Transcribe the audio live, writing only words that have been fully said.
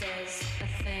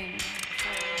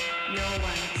No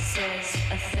one says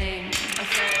a thing.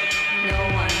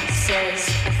 No one says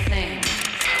a thing.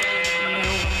 No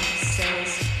one says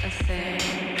a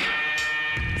thing.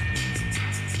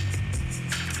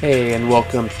 Hey, and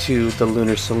welcome to the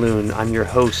Lunar Saloon. I'm your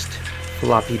host,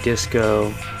 Floppy Disco,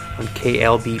 on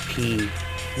KLBP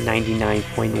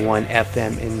 99.1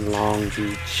 FM in Long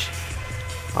Beach.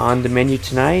 On the menu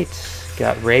tonight,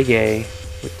 got reggae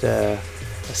with a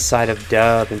side of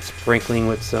dub and sprinkling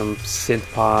with some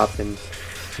synth pop and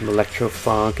some electro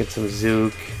funk and some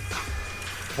zouk.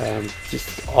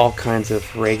 Just all kinds of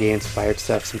reggae inspired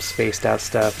stuff, some spaced out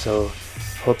stuff. So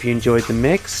hope you enjoyed the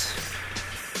mix.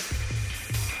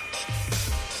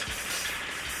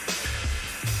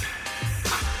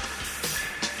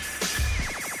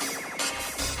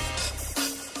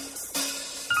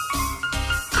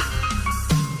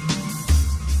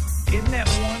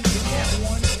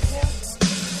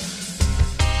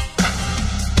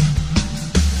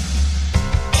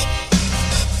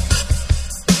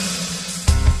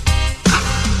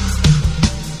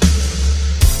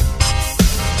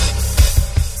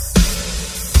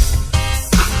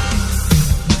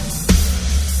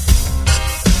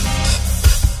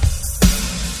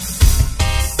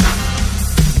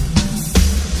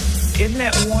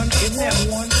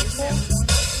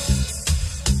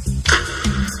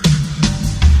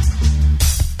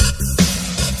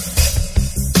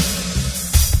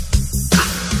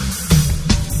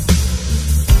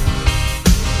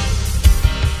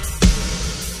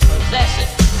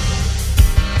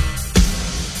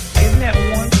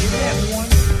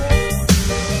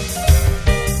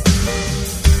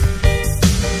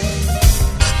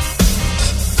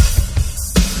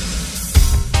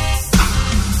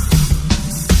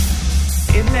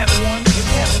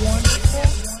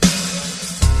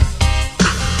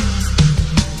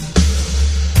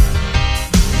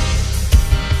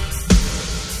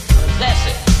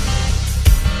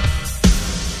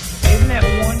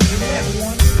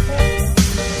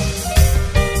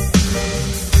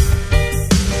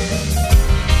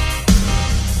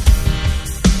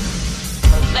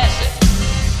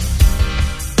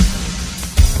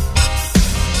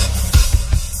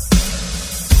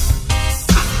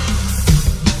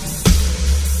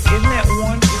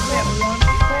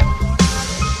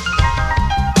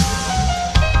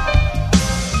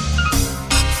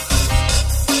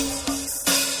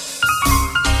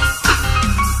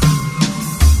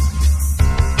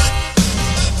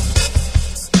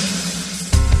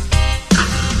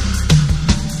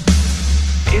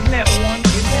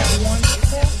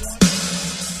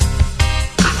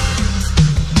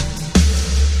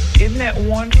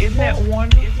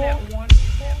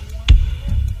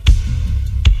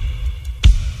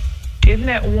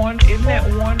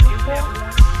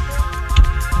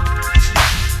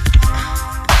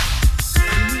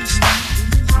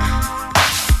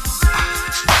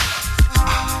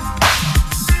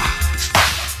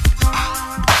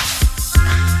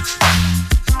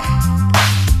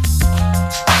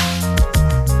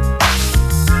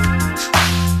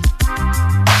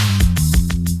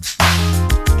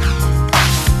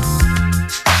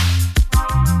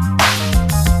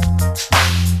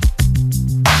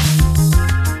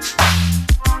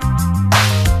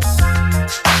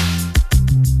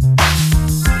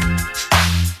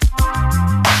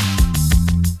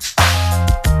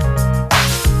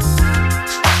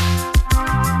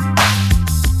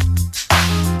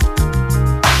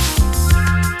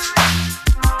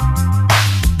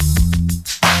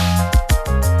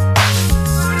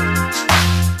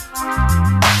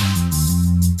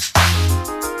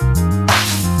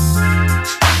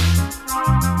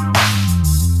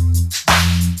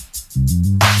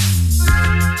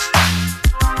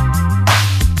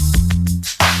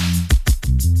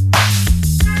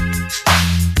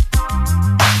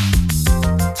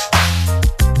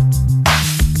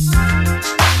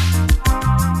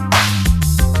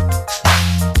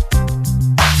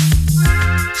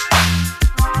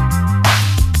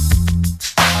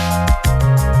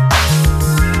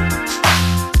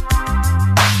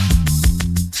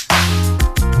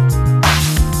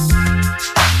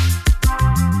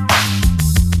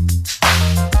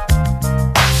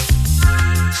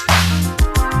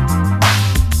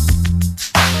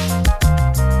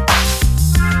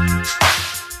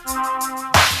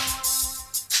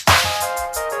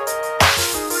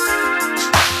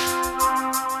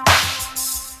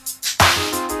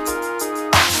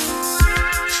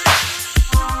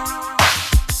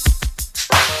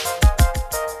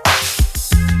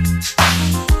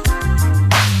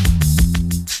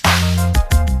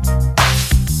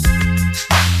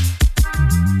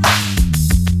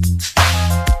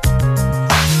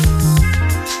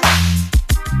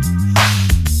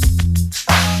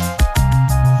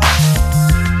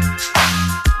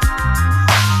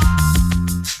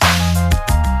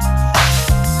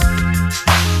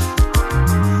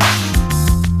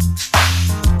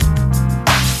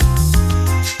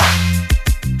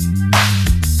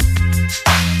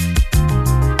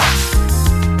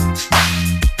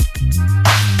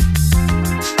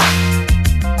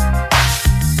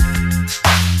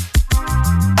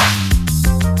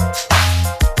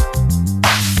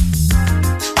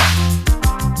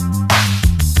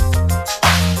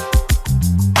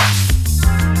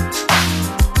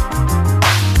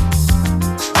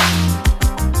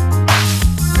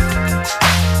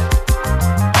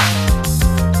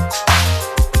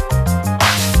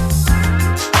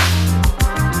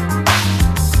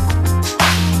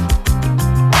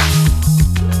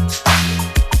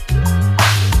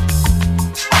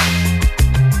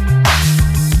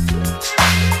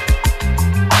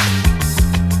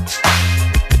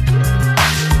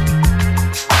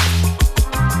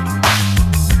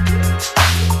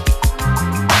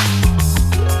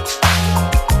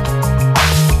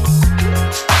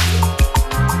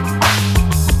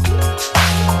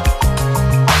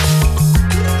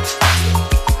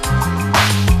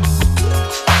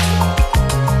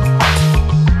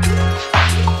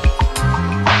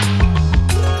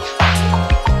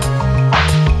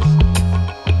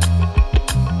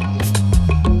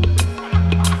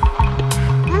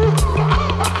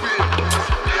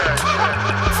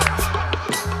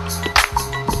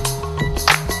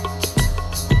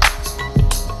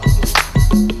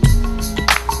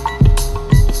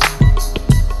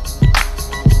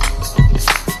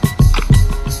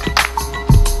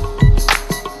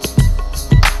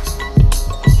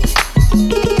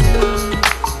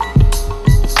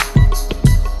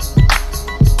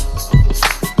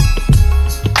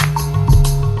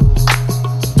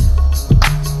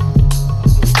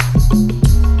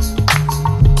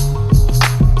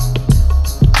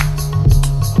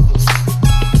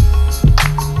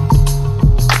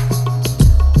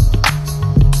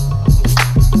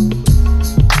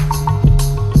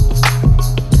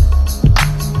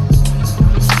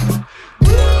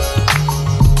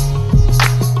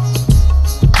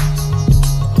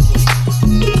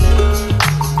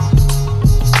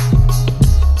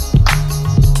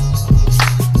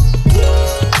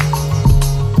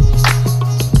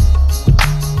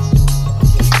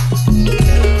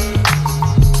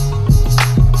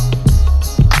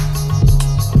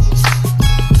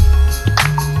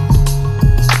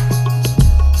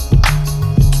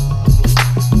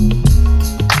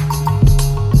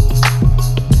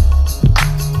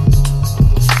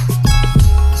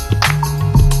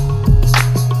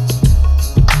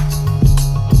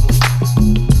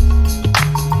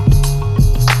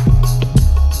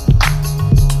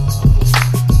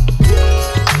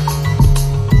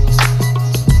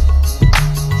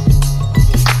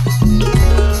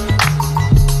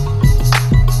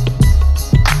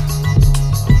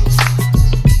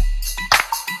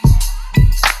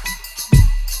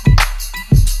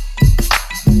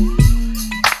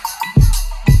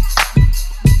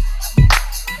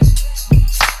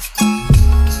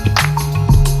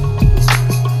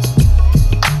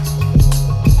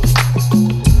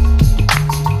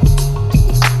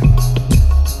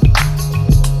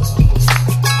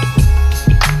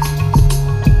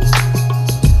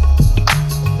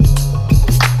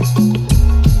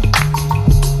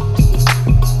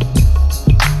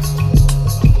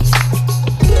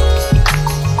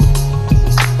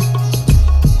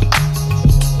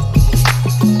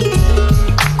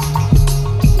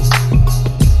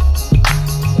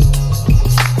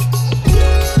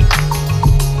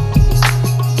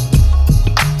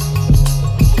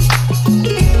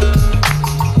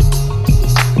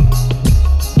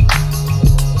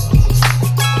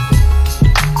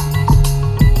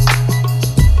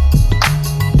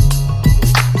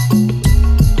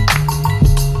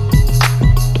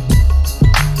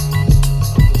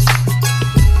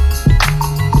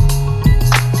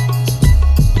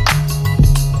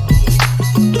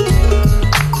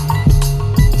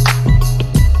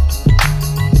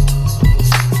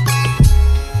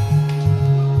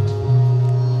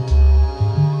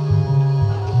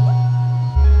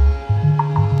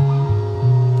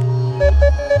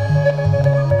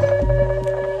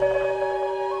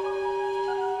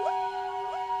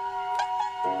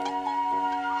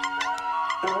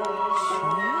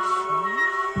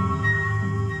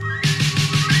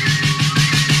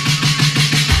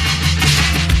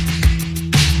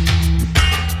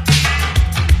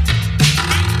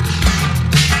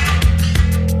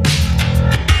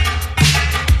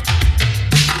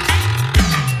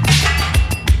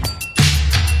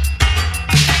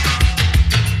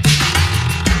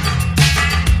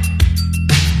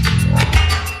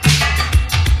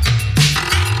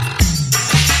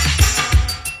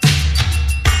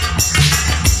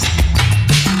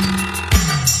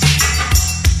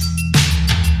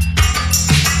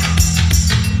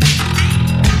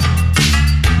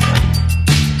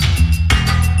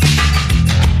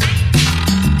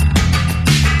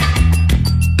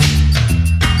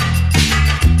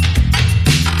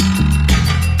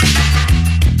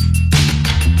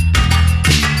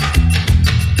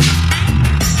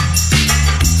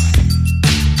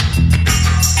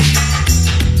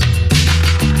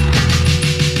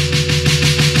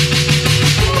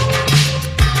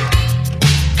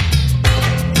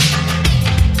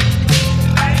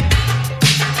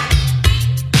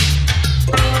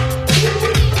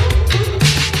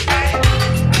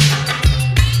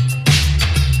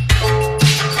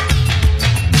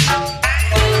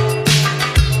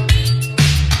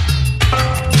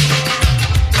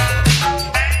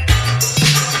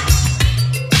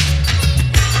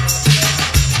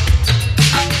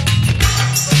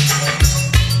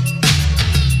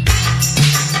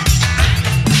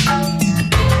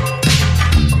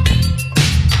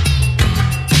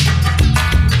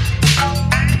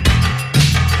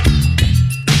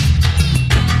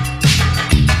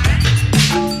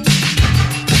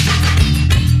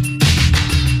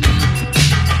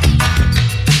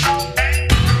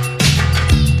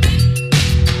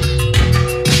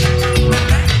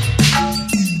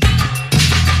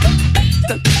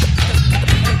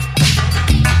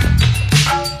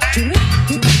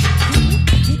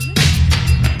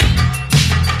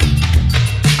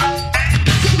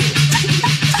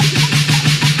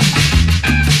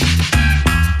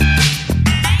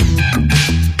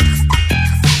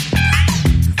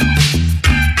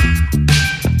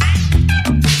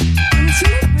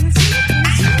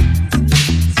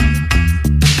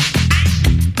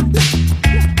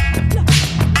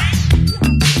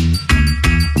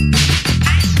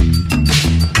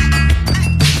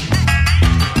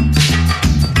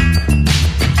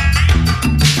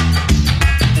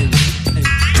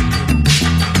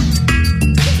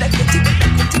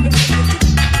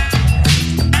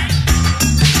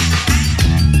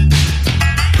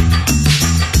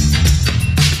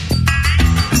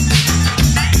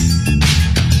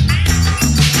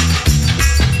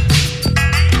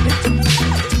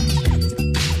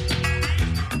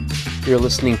 You're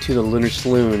listening to the Lunar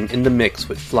Saloon in the mix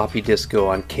with Floppy Disco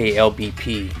on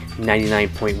KLBP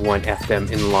 99.1 FM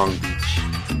in Long Beach.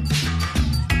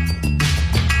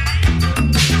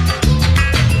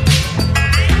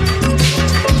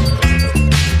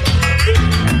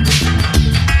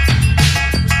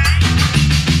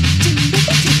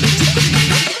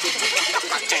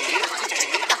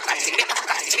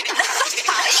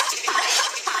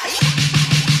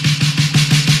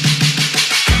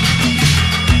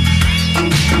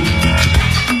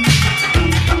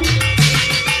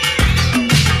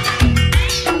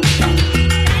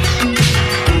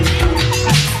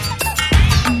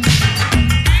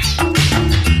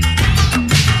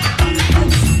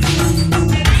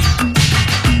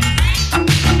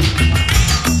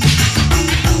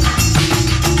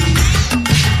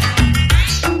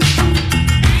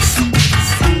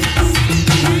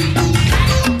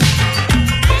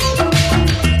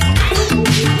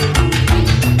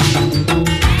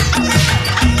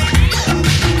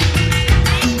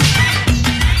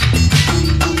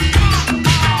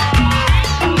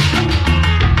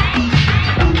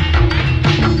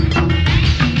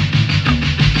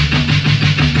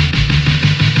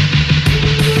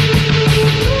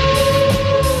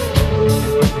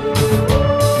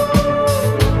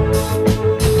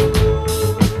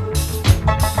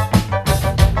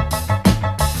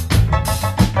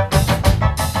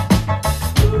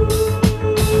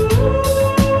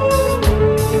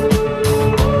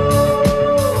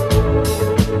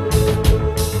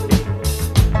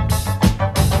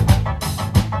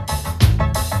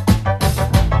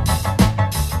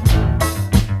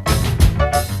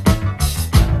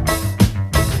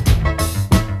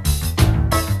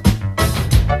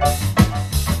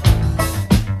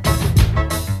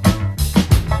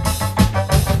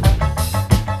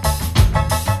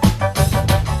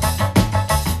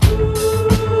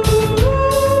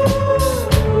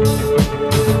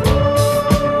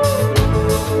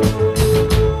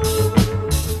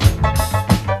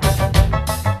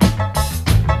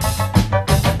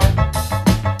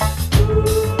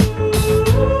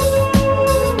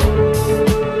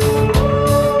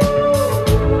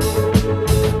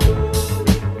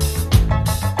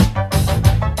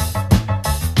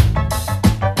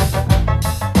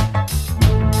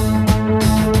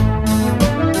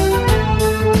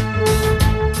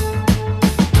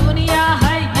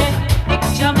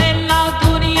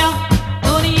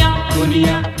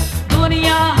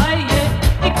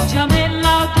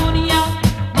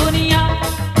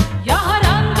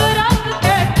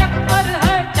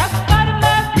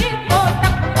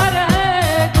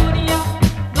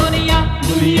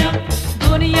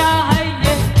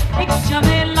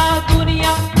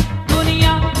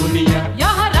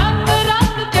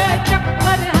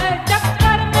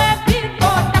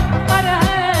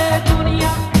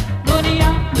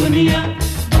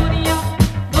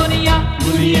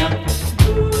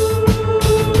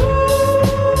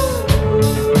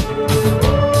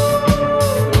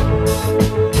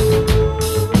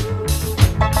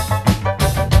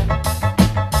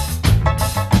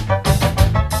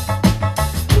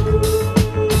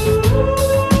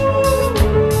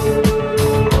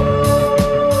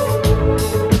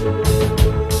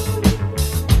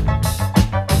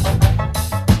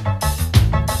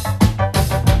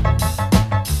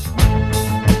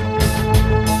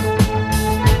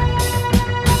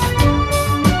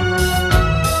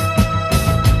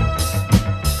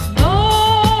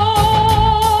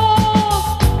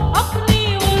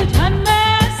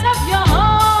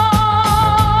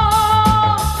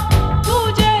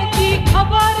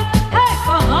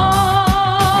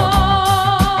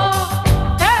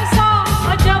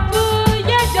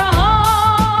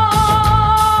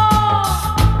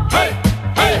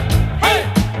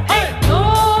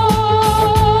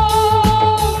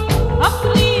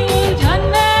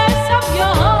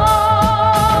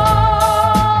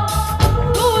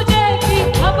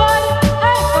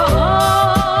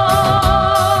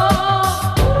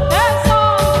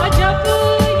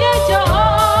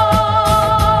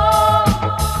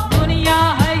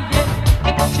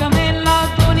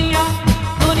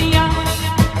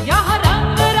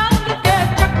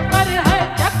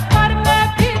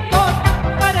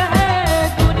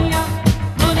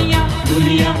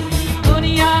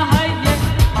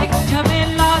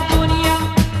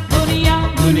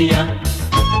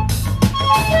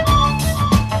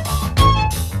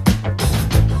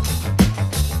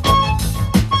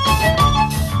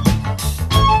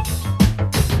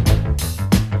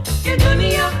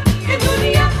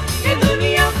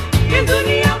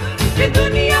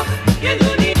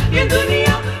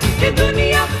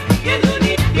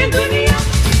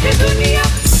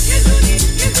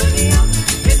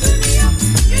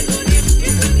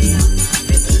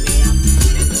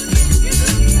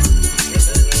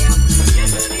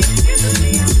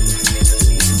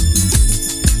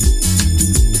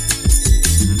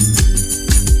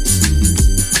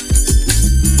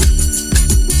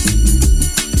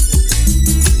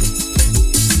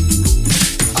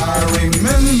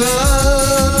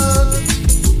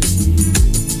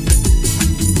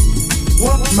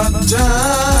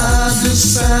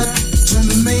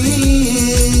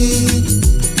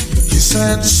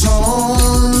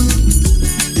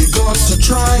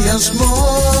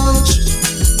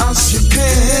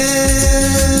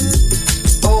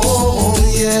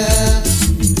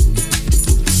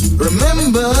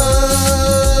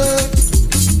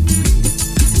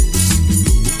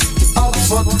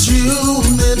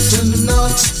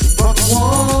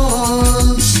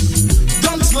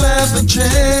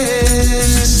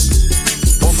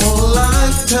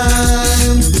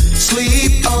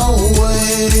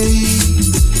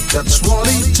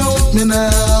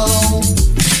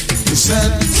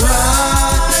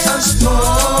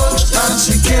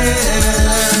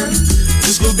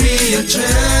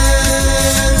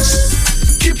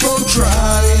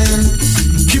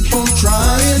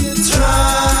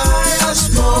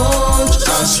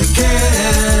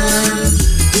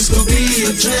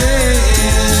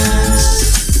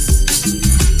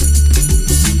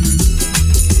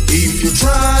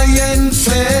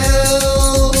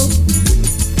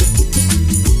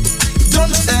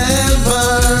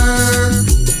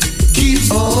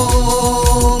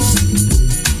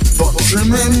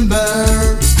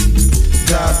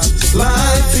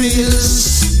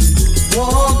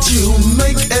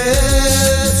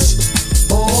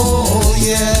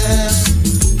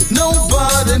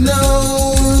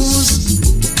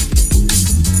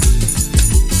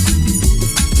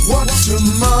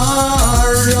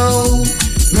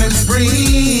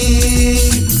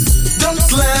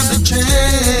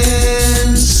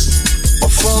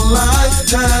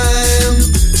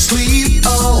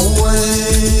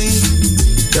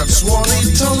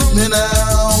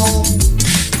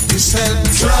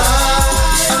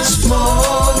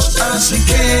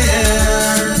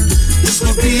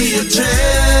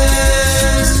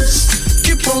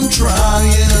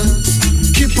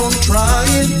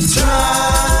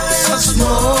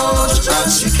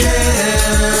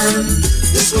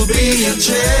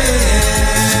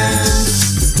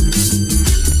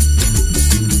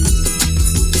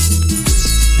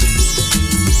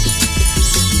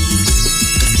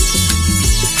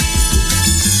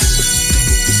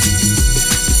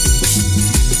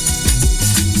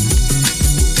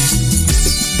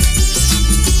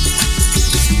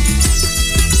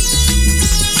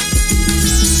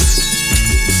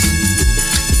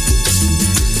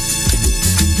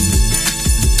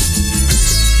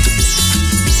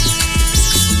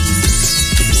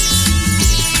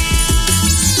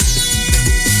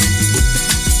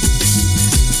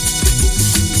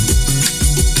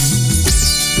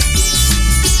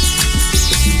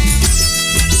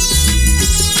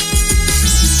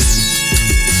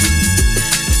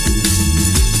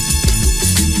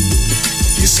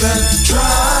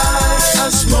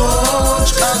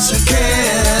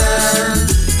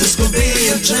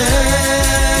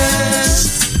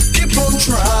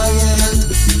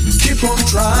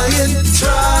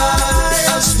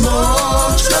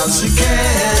 as you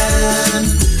can.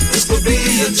 This could be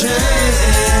your chance.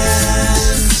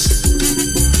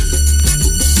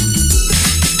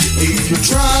 If you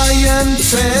try and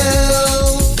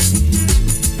fail,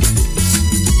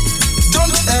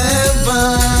 don't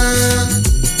ever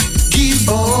give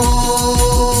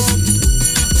up.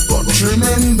 But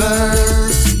remember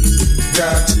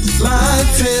that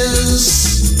life is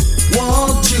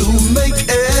what you make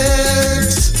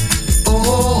it.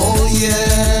 Oh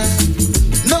yeah,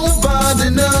 nobody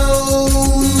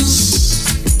knows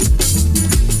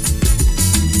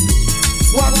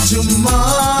what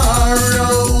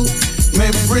tomorrow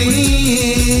may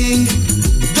bring.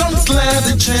 Don't let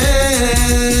the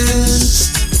chance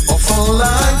of a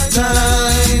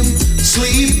lifetime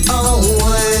sleep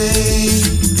away.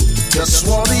 That's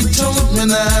what he told me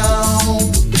now.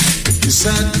 He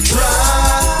said,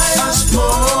 try as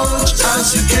much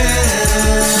as you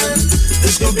can.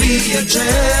 This could be your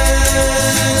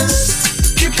chance.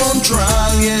 Keep on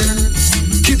trying.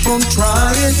 Keep on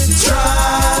trying.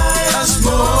 Try as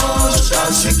much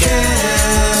as you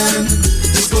can.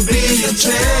 This could be your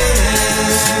chance.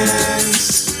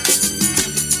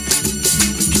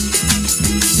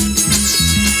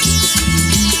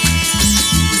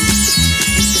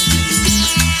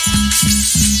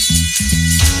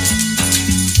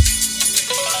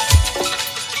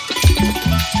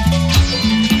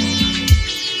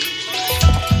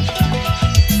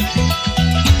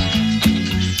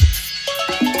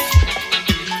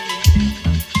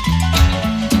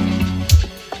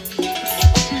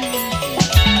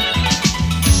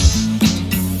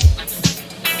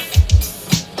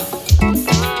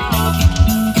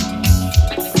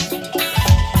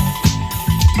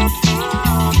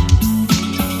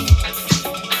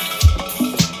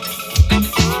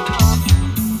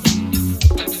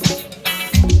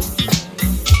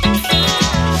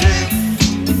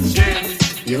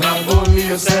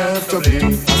 yourself to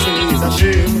blame. I say it's a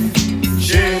shame,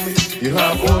 shame. You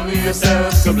have only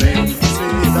yourself to blame. I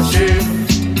say it's a shame,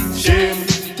 shame.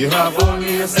 You have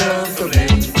only yourself to blame.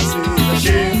 I say it's a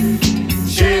shame,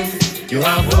 shame. You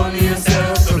have only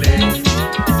yourself to blame.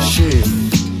 Shame.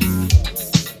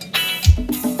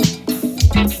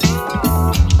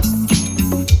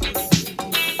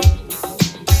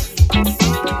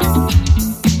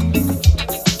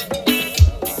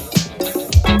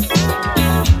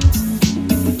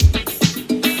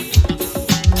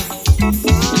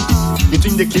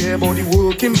 They care about the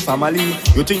working family.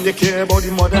 You think they care about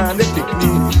the mother and the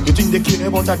picnic. You think they care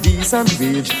about a decent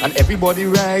wage and everybody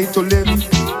right to live.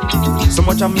 So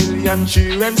much a million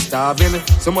children starving,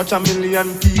 so much a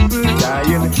million people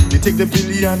dying. They take the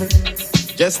billion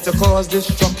just to cause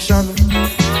destruction.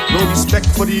 No respect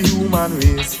for the human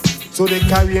race, so they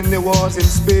carrying the wars in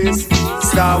space.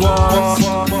 Star Wars,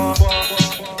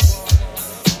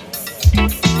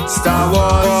 Star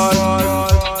Wars.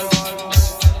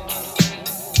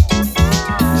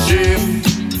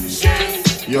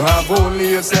 You have only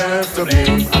yourself to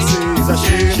blame. I say it's a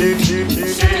shame, shame, shame,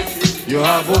 shame, shame. You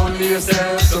have only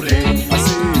yourself to blame. I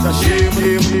say it's a shame,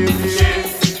 shame, shame,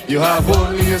 shame. You have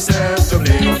only yourself to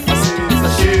blame. I say it's a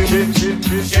shame, shame, shame,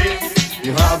 shame, shame.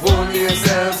 You have only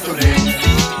yourself to blame.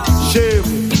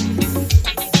 Shame.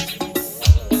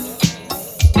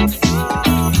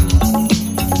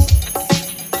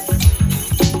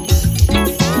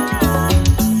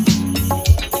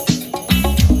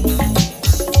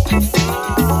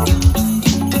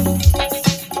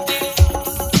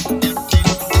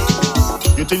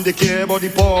 You think they care about the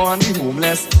poor and the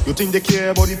homeless. You think they care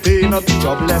about the pain of the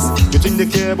jobless. You think they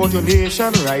care about your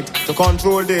nation right to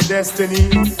control their destiny.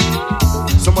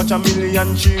 So much a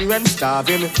million children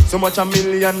starving, so much a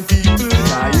million people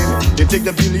dying. They take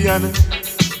the billion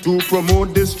to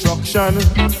promote destruction.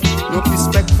 No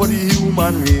respect for the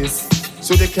human race,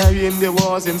 so they carry in the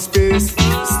wars in space.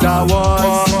 Star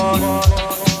Wars.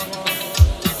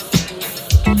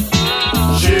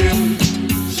 Shame.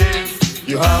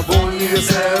 You have only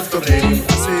yourself to blame.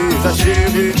 I say it's a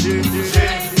shame, shame,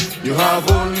 shame. You have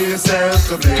only yourself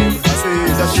to blame. I say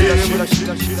it's a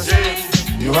shame,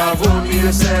 shame. You have only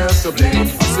yourself to blame.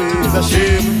 I say it's a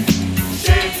shame,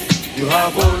 shame. You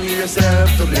have only yourself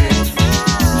to blame.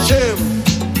 Shame.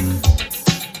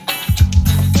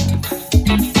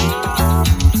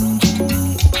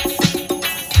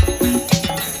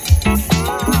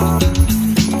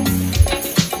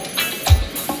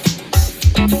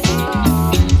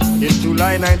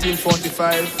 July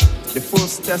 1945, the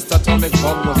first test atomic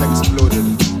bomb was exploded.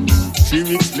 3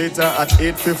 weeks later at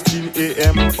 8:15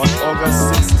 a.m. on August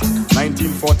 6,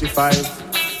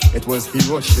 1945, it was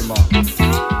Hiroshima.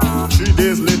 3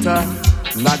 days later,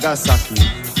 Nagasaki.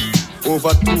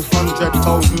 Over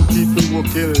 200,000 people were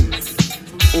killed.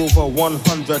 Over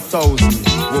 100,000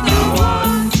 were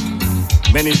maimed.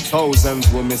 Many thousands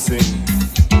were missing,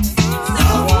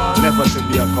 never to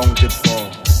be accounted for.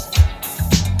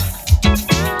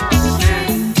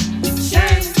 Shame,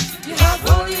 shame, you have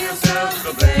only yourself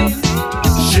to blame.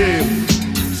 Shame,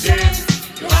 shame,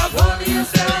 you have only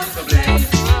yourself to blame.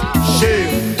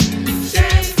 Shame,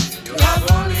 shame, you have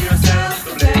only yourself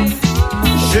to blame.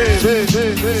 Shame,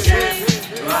 shame,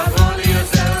 you have only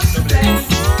yourself to blame.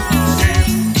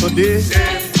 Today,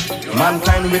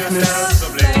 mankind witnessed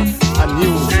a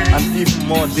new and even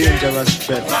more dangerous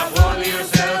threat.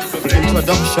 The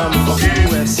introduction of the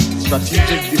U.S.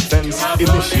 Strategic Defense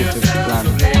Initiative Plan,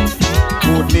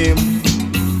 codename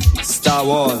Star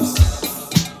Wars.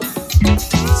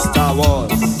 Star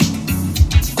Wars.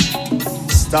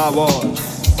 Star Wars.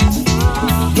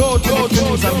 No to the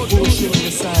cruise and Ocean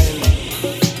missile.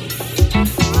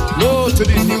 No to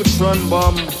the neutron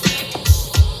bomb.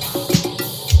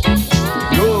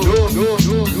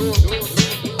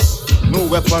 No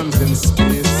weapons in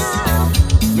space.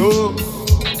 No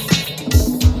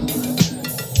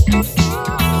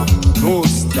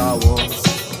Star Wars.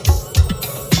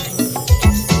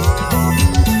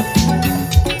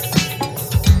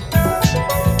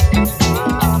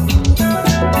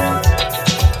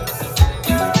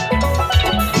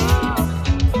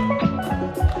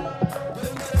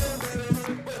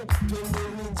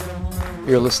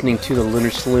 You're listening to the Lunar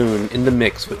Saloon in the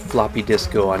mix with Floppy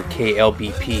Disco on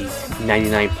KLBP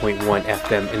 99.1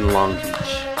 FM in Long Beach.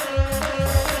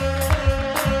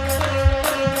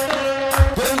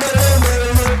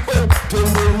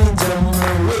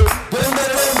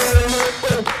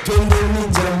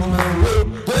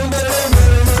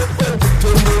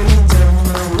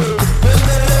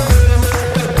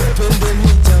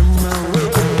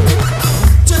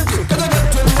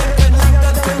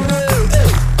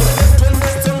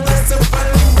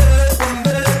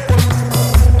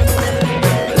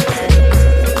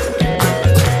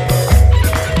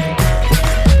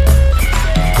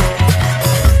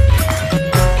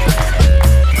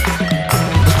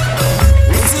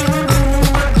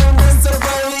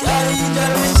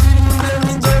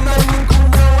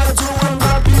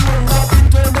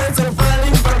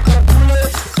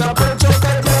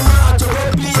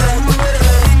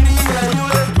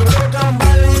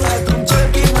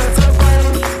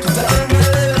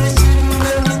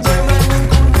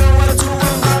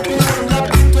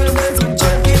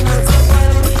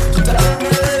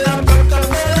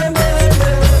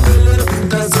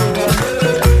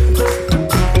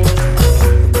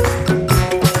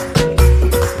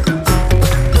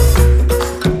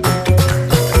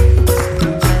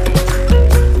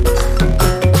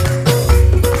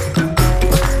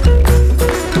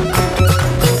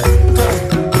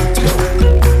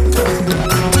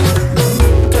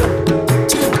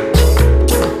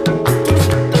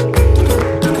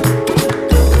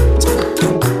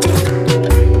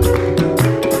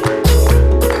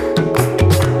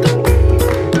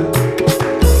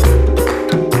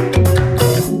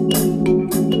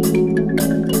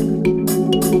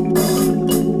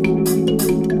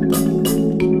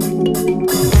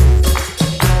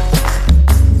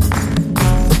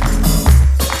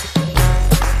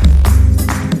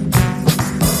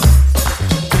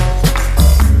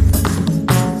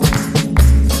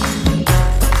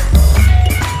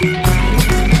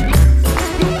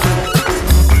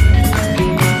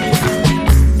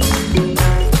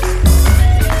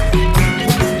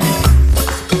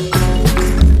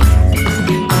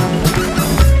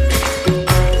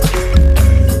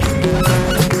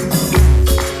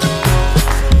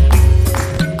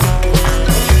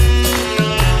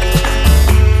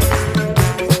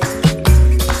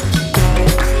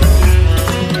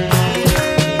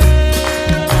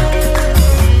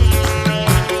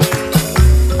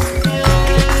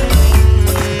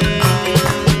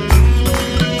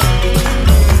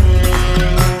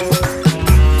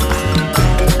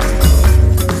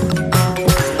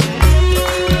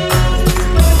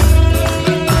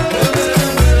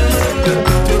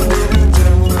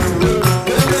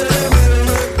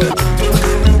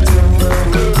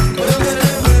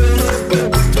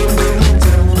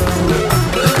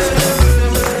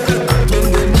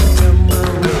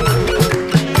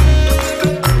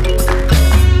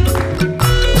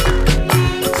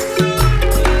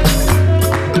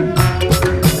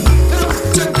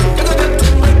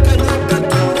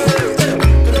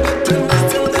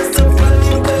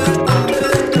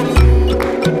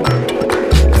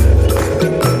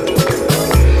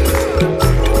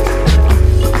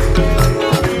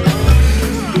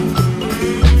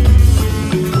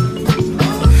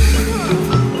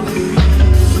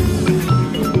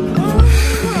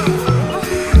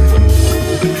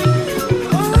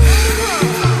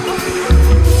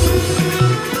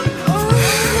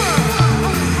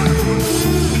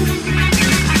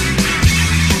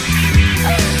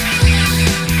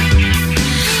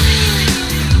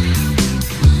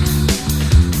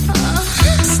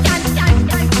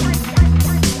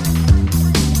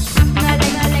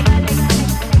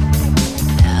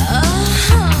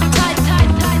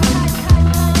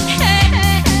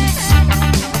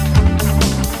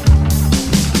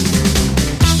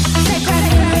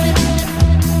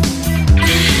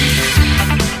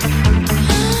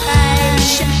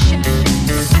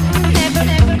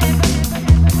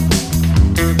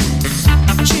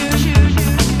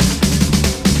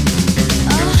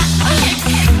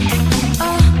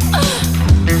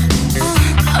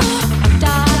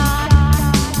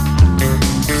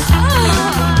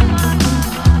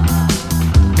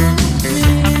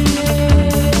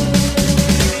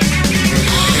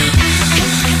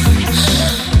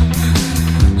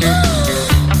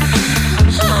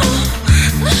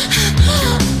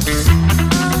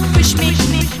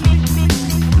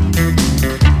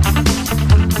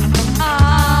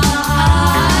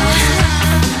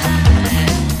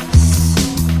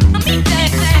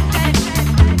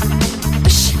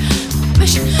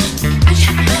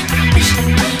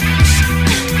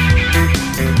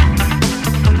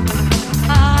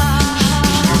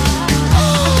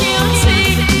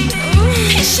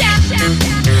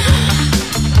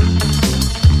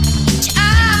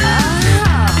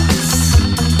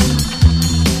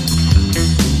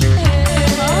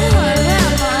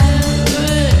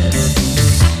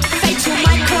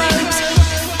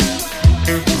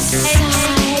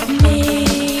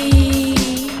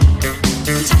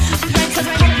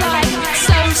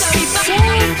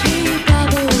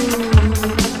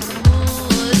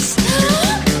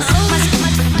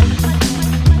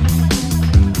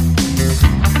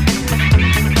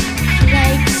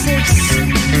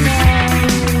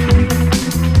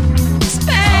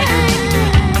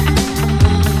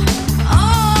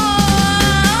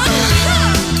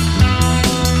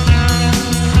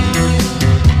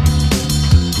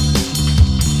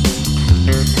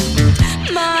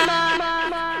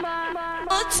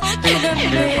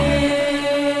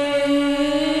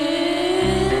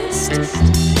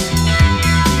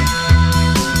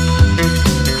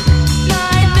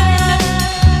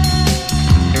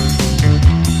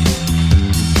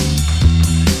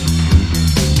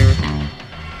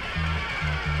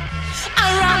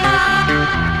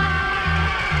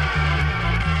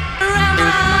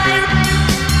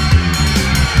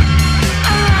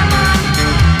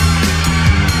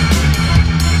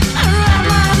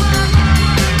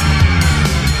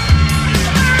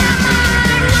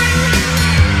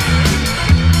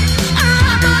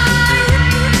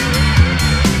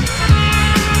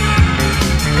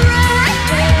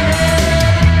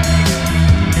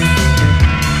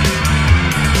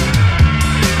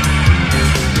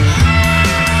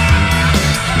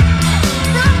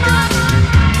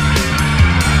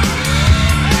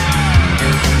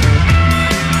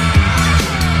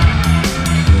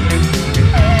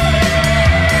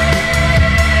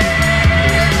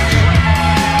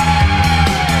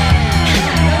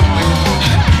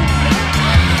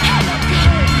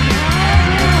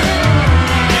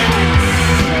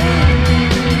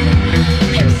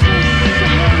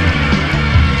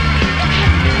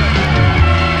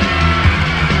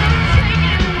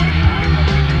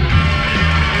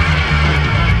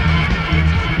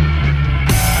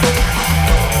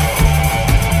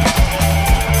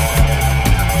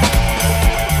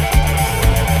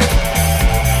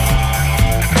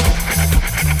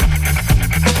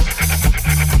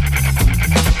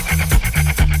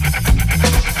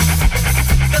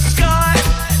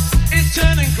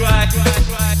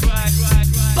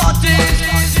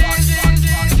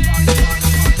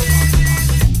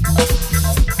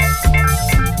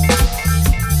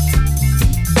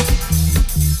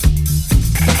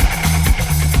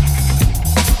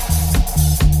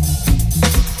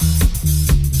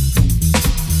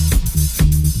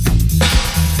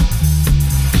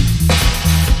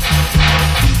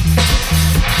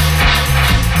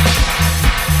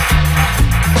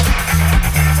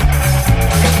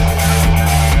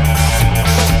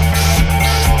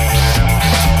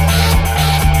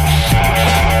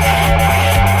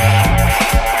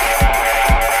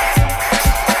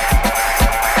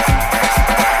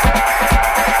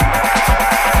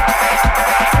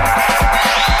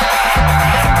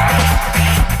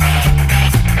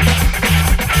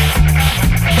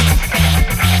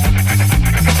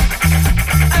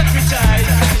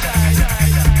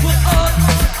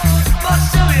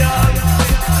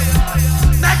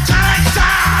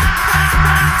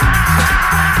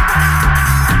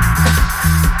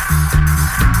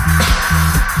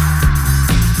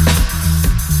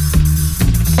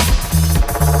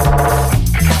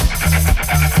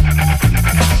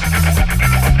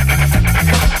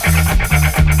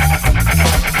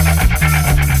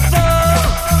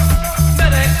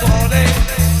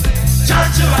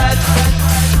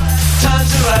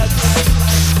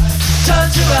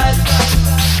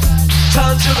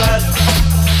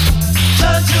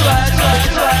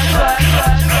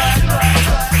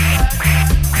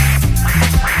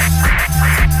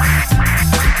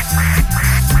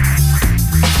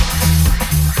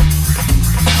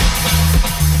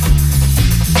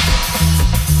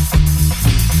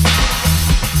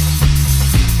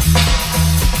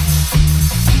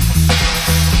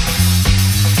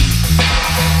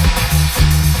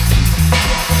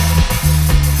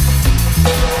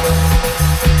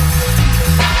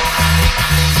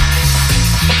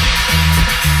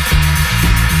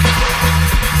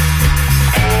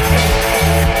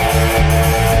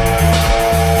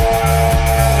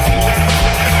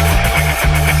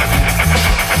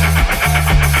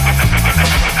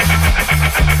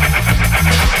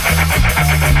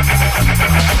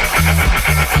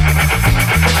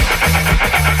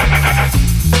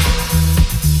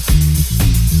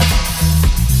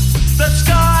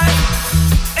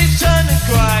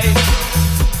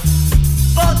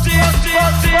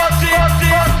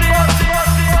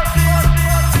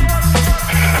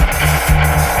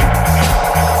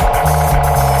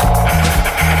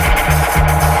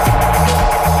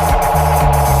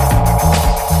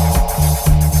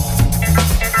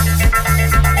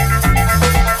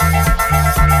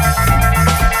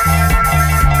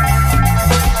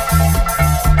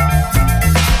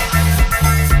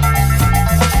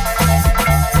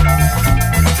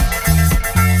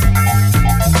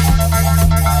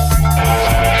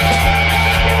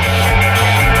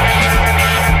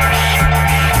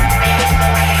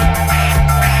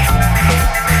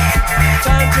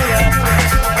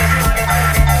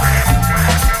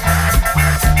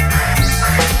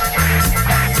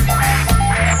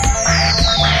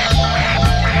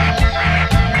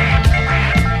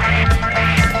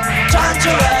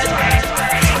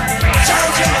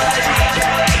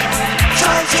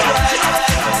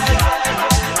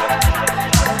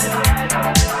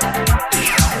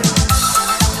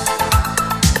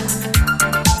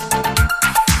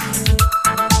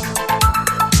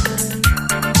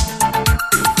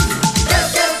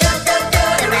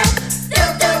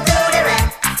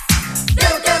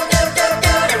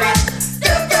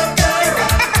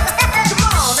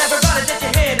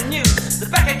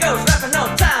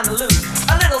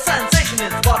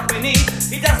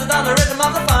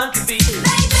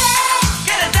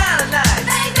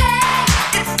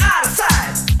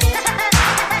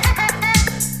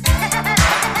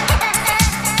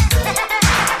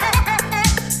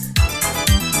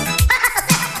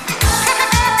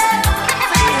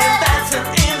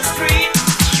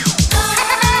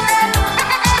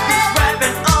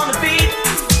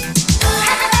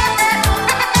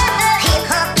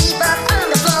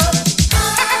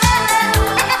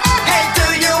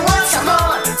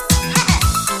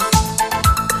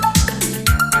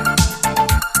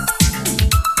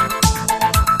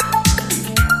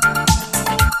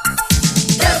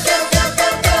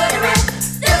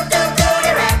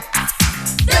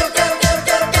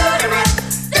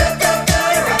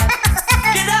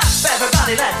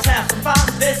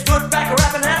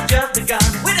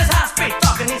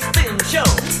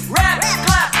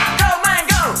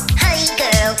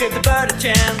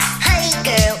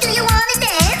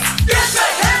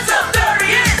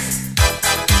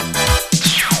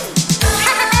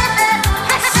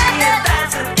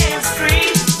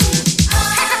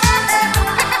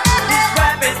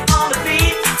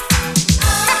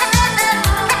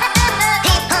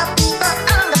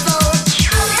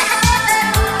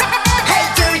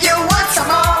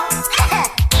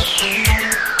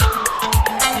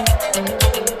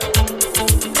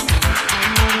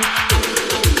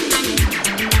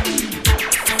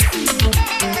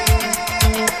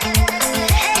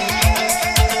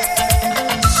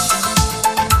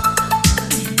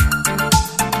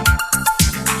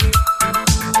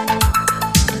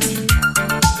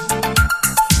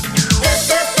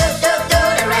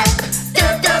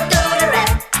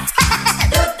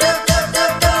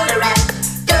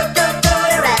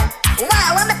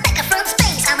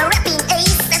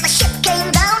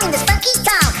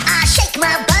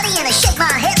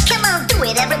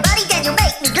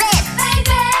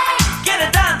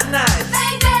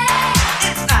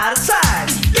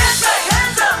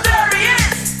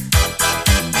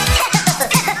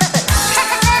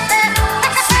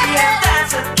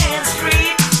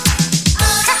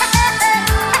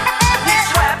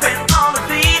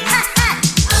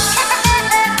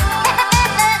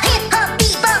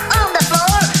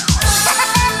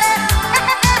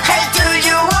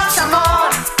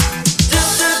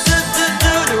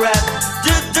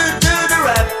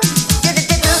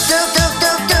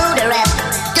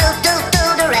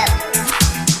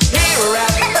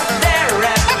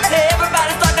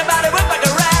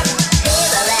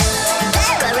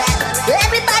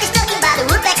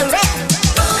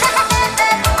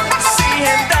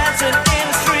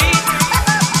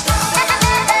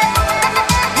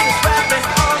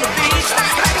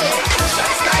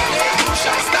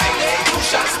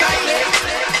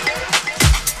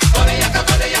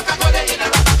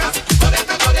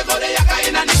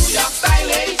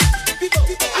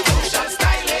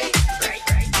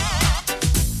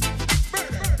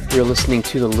 You're listening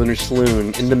to the Lunar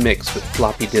Saloon in the mix with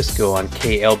Floppy Disco on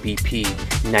KLBP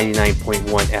 99.1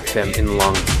 FM in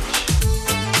Long Beach.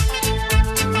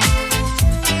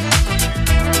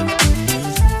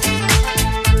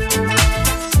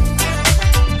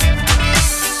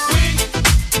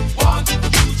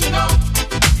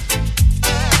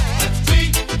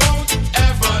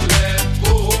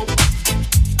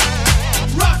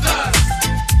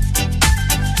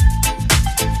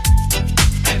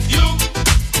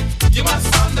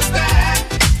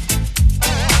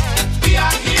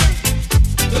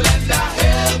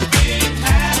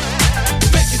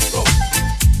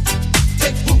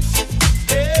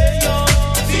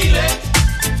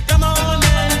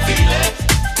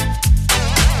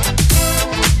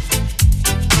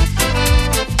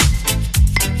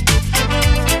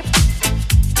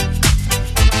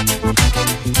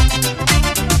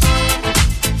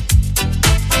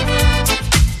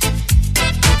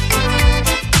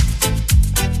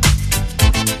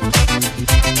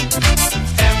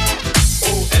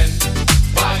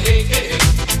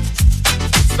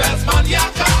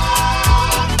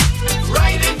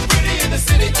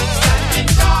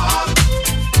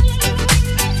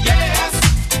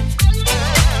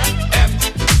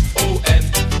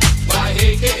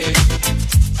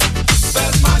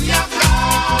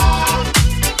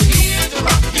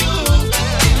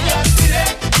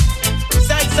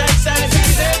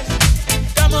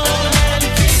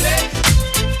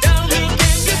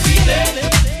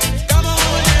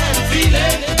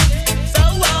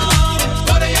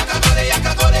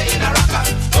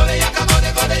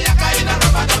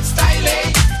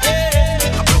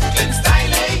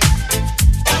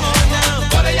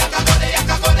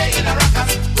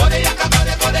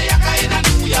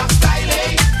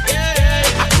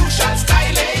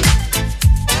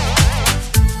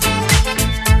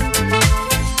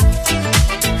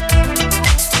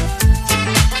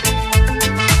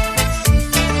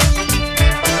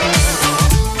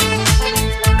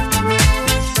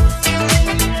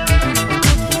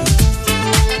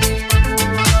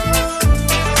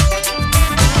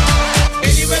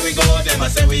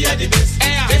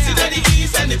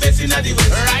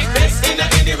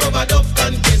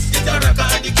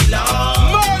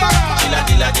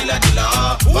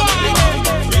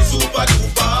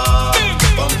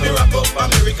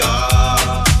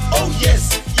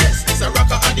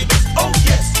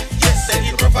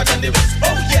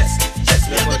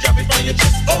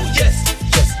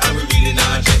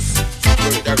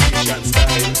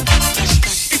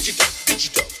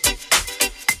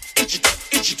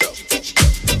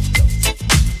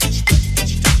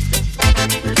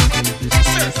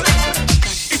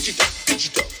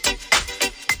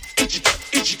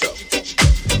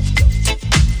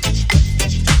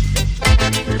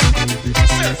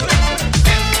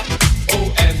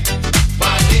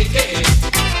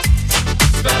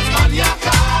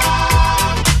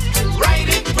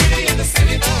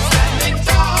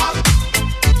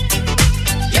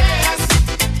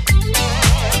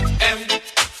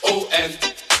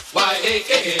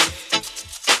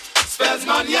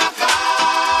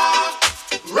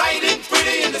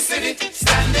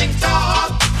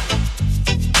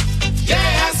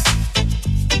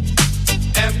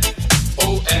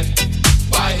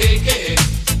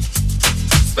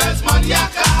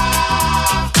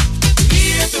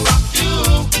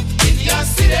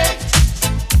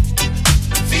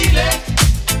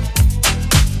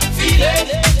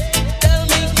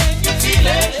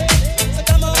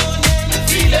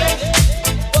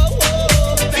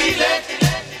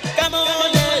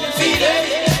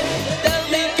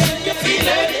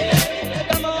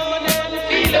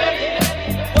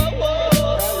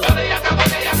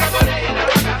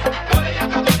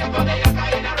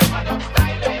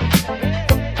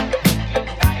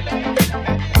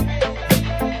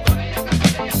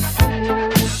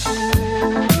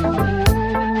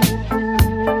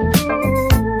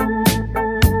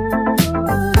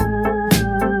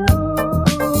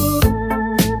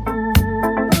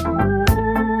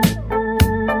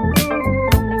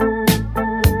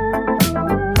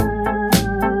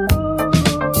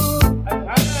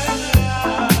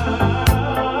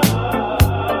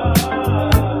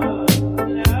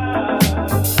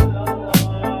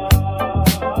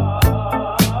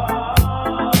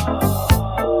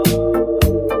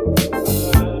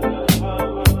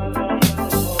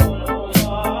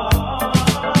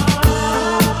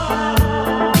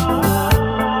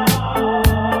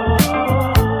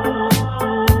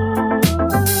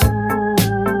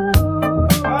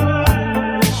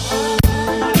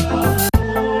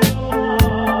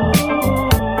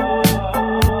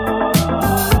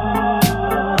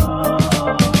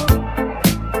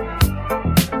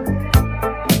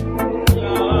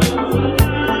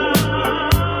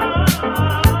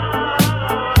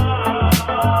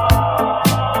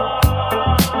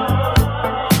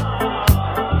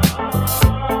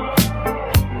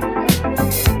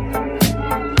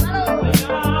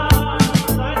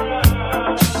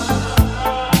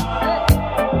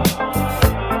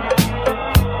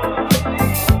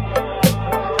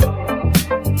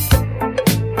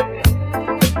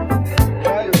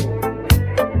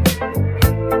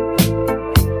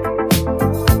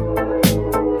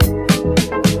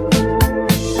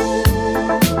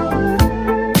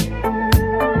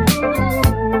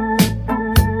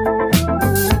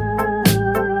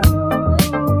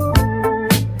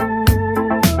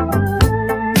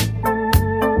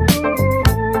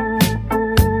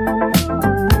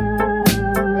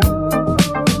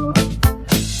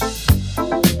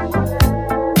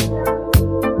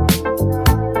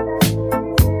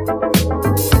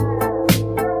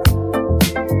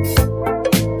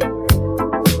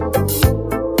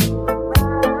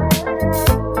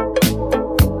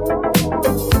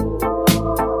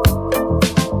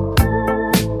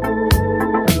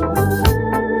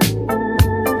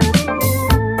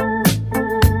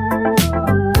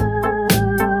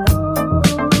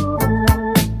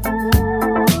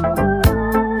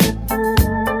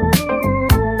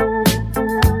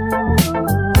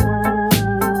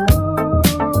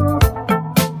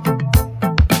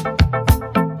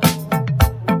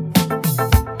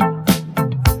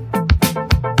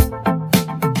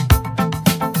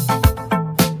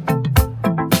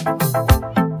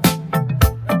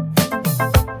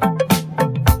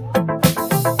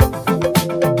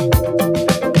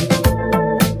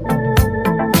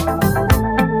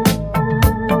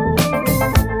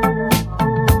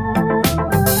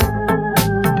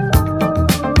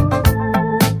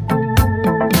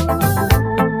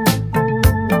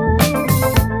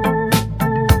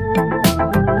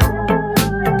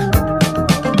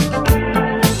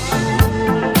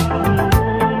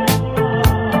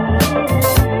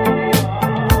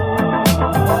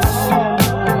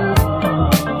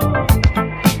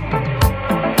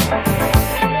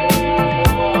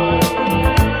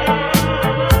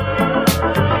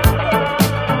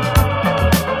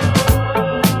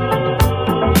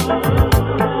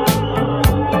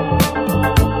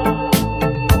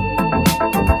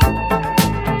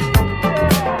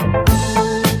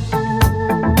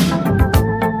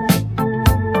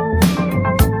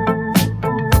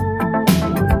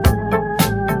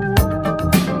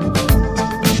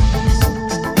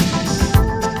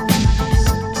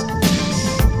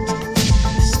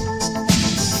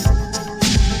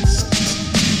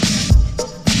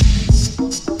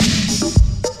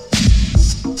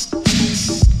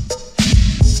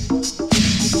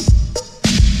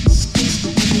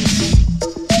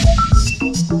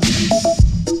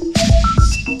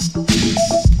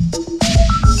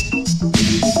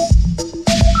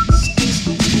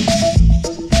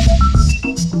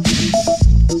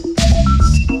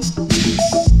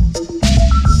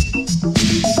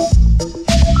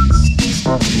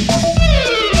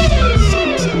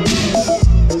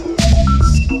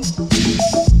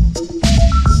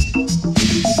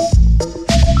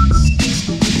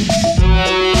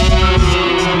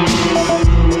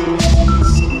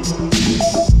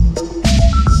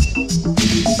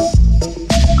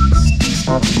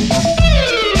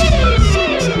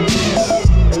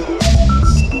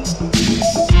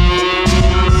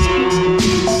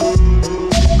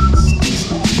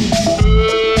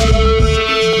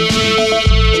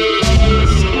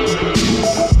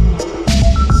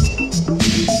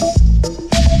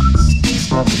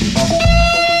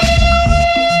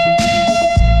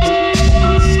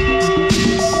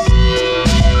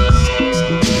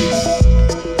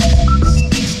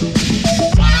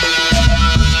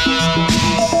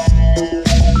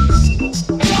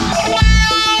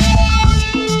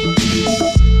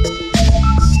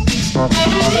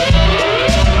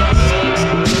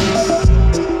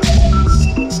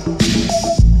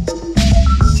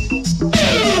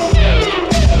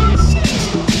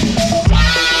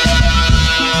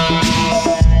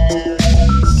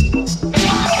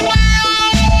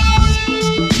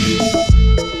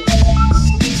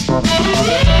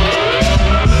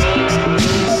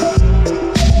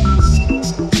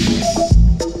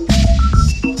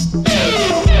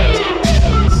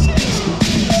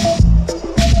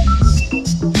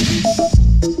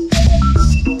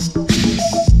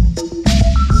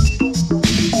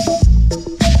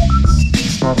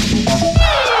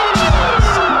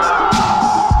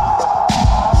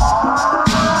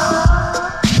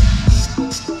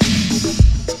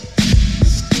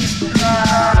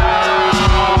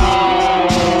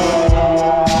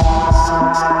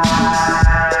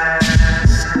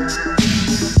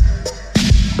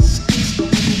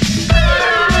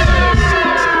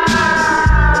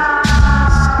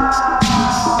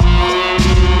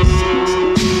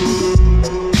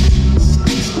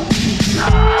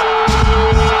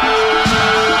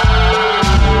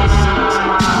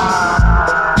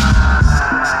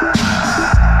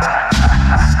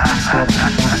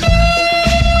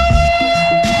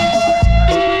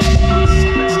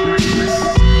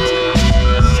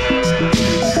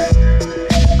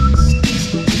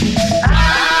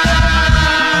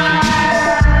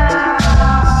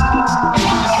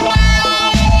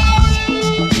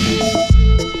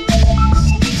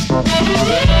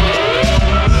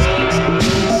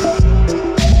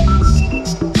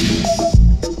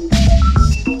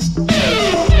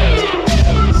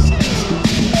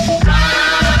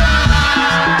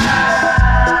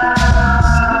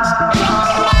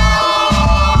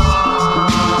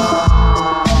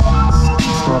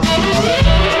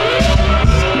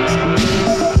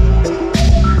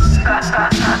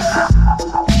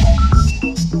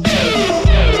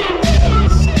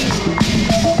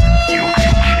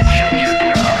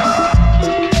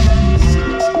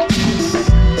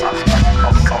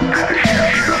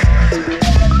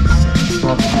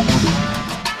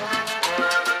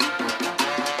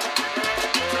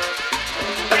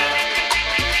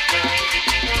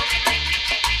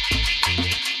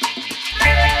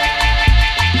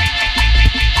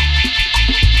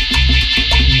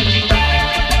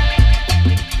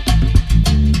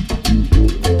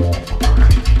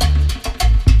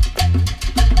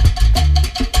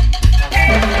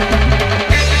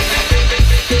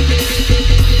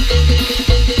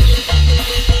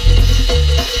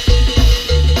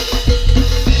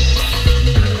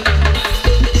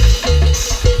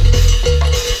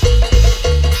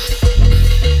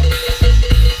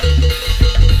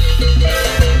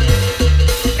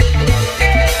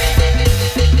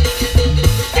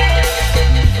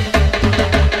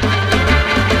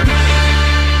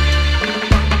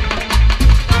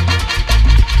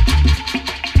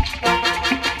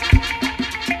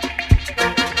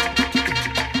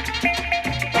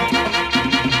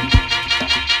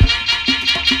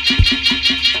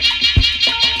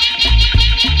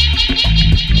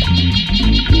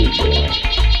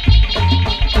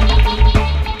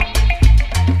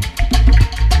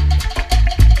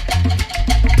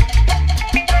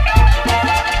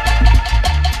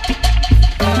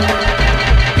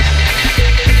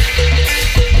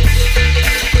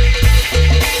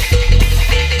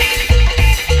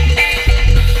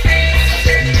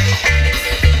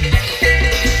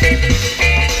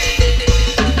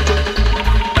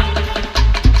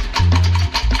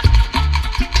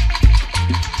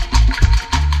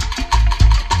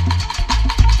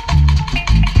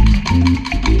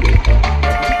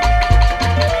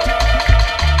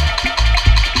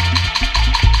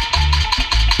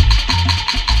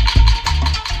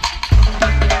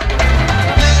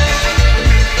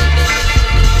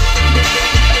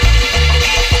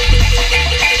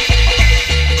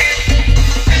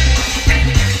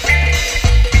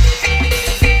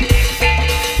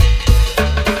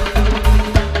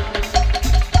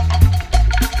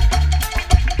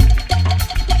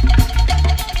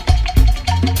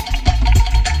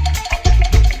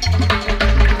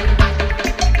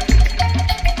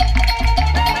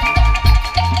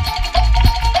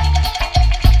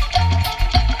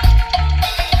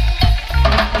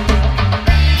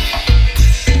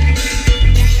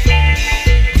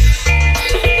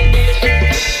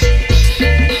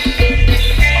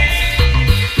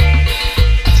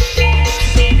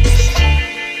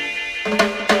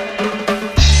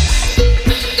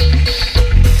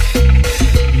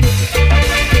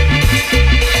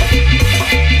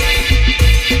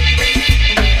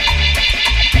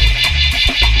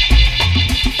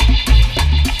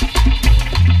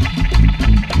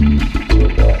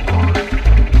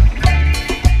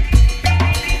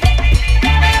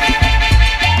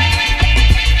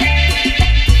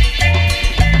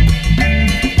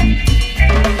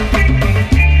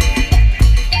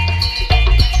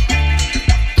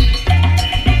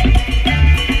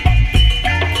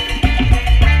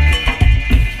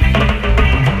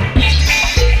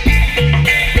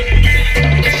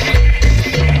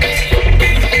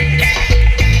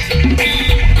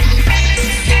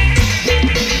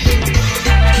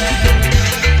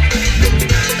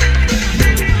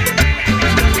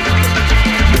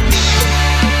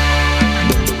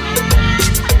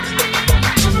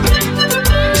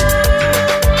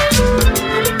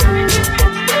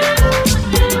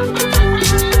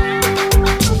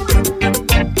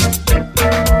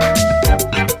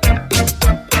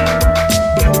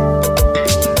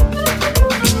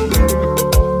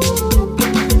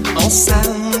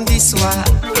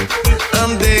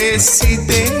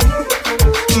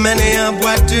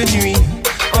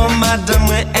 de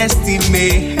moins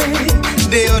estimé.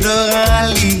 Déodorant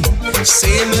Ali,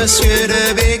 c'est monsieur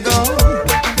de Bégon.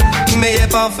 Meilleur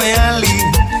parfum Ali,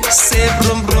 c'est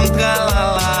brum brum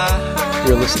tralala.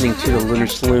 You're listening to the Lunar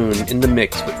Saloon in the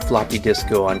mix with Floppy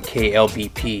Disco on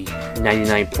KLBP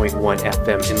 99.1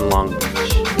 FM in Long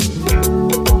Beach.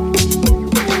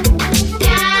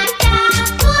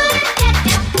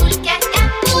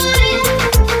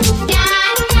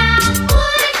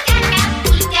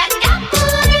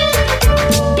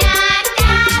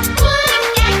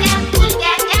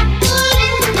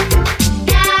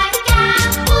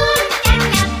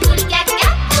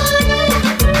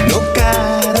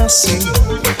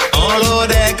 En l'eau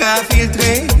des cas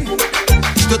filtrés,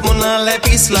 tout le monde dans les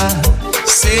pistes là,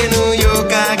 c'est nous yo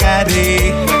qu'a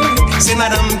gardé. C'est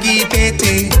madame qui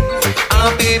pétait, en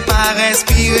paix pas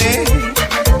respirer.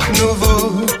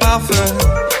 Nouveau parfum,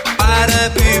 pas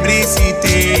de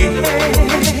publicité.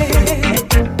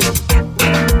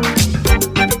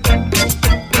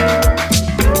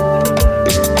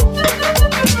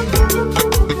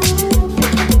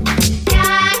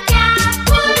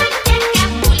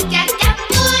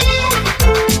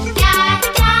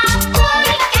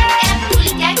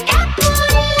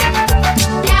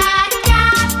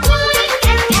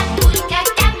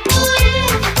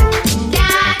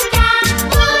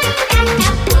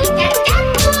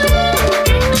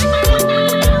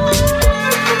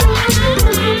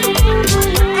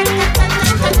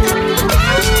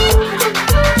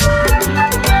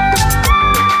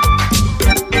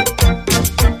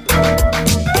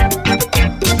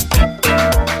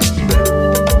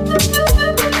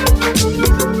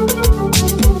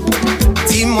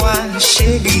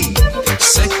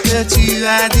 Tu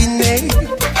as dîné,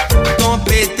 ton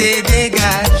pété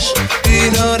dégage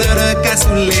une odeur de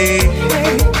cassoulet.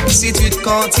 Si tu te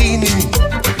continues,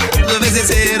 je vais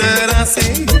essayer de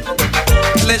danser.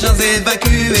 Les gens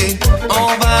évacués,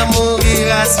 on va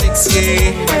mourir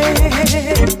asphyxiés.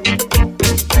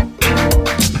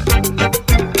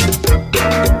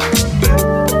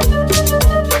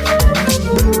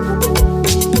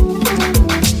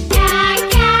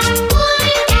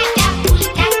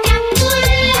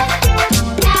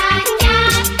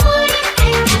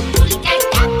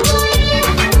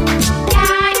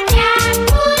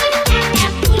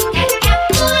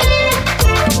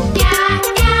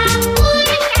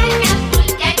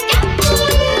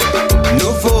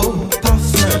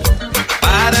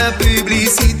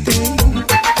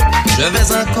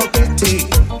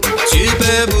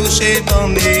 Ton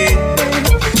nez,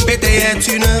 pété est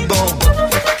une bombe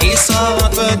qui sort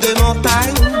entre deux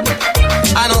montagnes,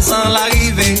 annonçant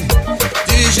l'arrivée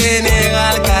du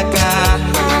général Kaka.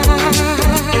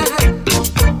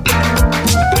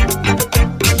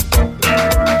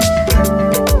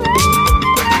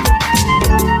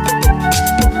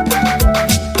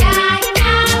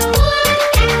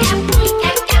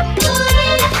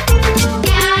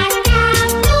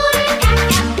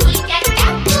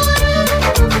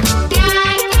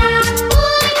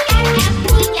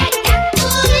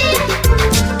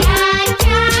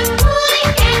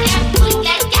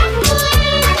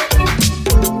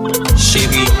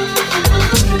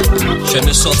 Je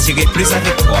ne sortirai plus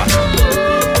avec toi.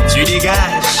 Tu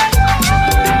dégages,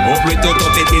 ou plutôt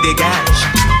ton pété dégage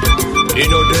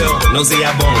une odeur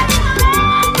nauséabonde,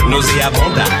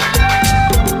 nauséabonda.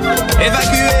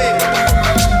 Évacué,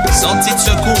 sortie de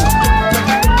secours.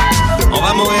 On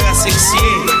va mourir asphyxié,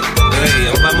 oui,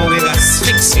 on va mourir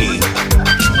asphyxié.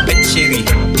 Pète chérie,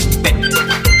 pète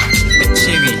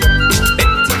chérie,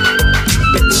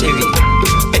 pète chérie,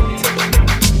 pète.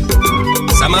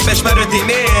 Ça m'empêche pas de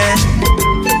t'aimer, hein.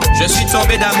 Je suis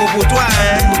tombé d'amour pour toi,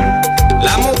 hein.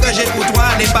 L'amour que j'ai pour toi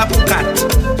n'est pas pour quatre.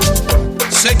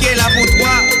 Ce qui est là pour toi,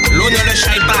 l'eau ne le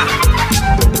chaille pas.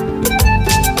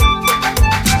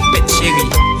 Pète chérie,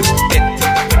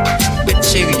 pète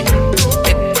chérie,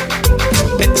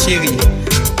 pète chérie,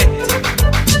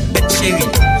 pète chérie,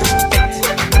 pète.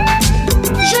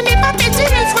 Je n'ai pas pété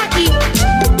le Francky.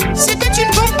 C'était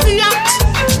une bombe puante.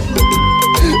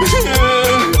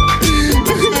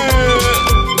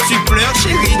 Tu pleures,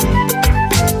 chérie.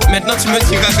 Maintenant tu me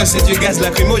diras que c'est du gaz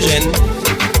lacrymogène.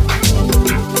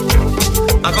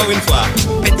 Encore une fois,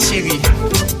 pète chérie,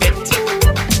 pète chérie,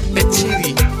 pète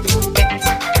chérie,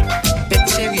 pète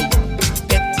chérie,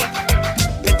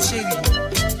 pète chérie.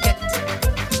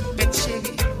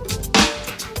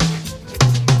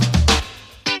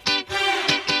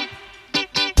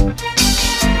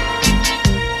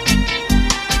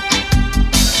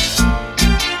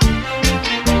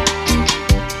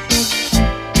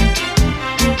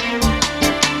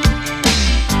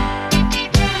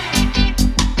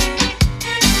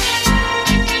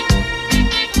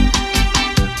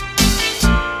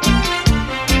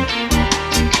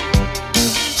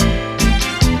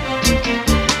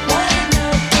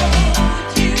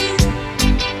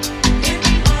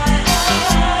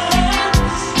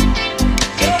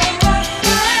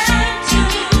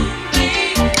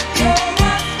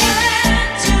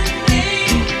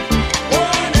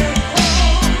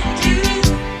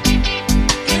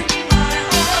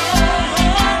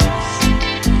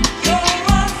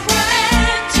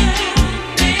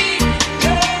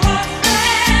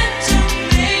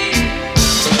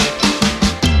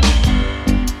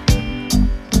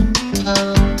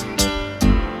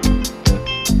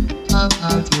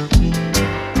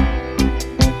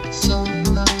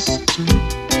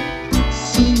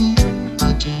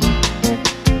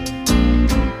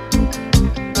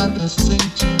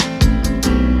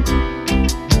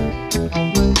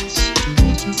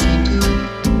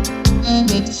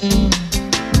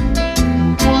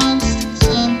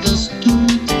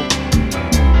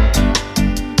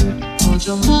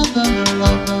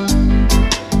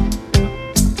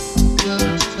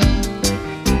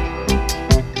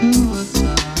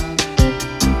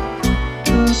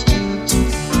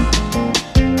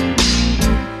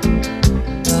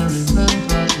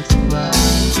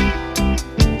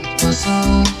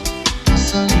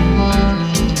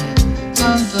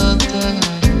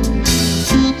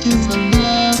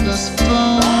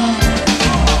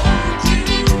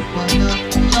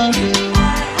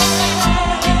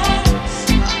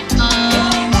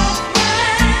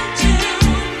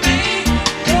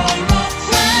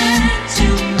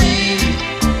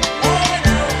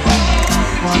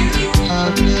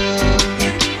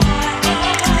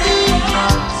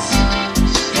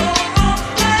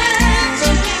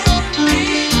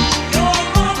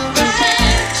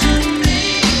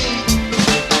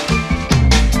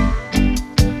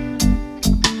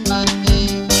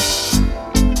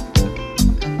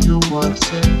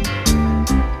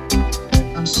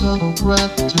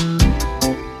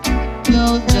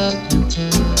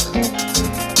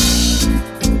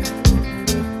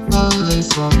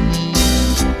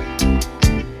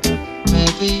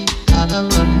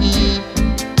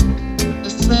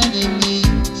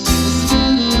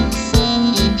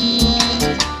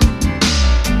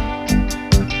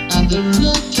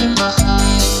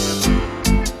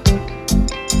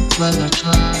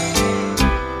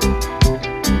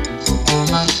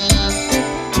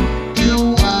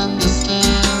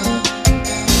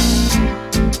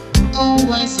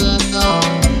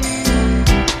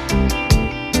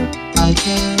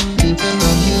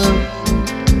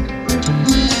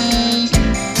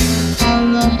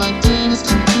 All of my dreams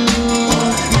come true.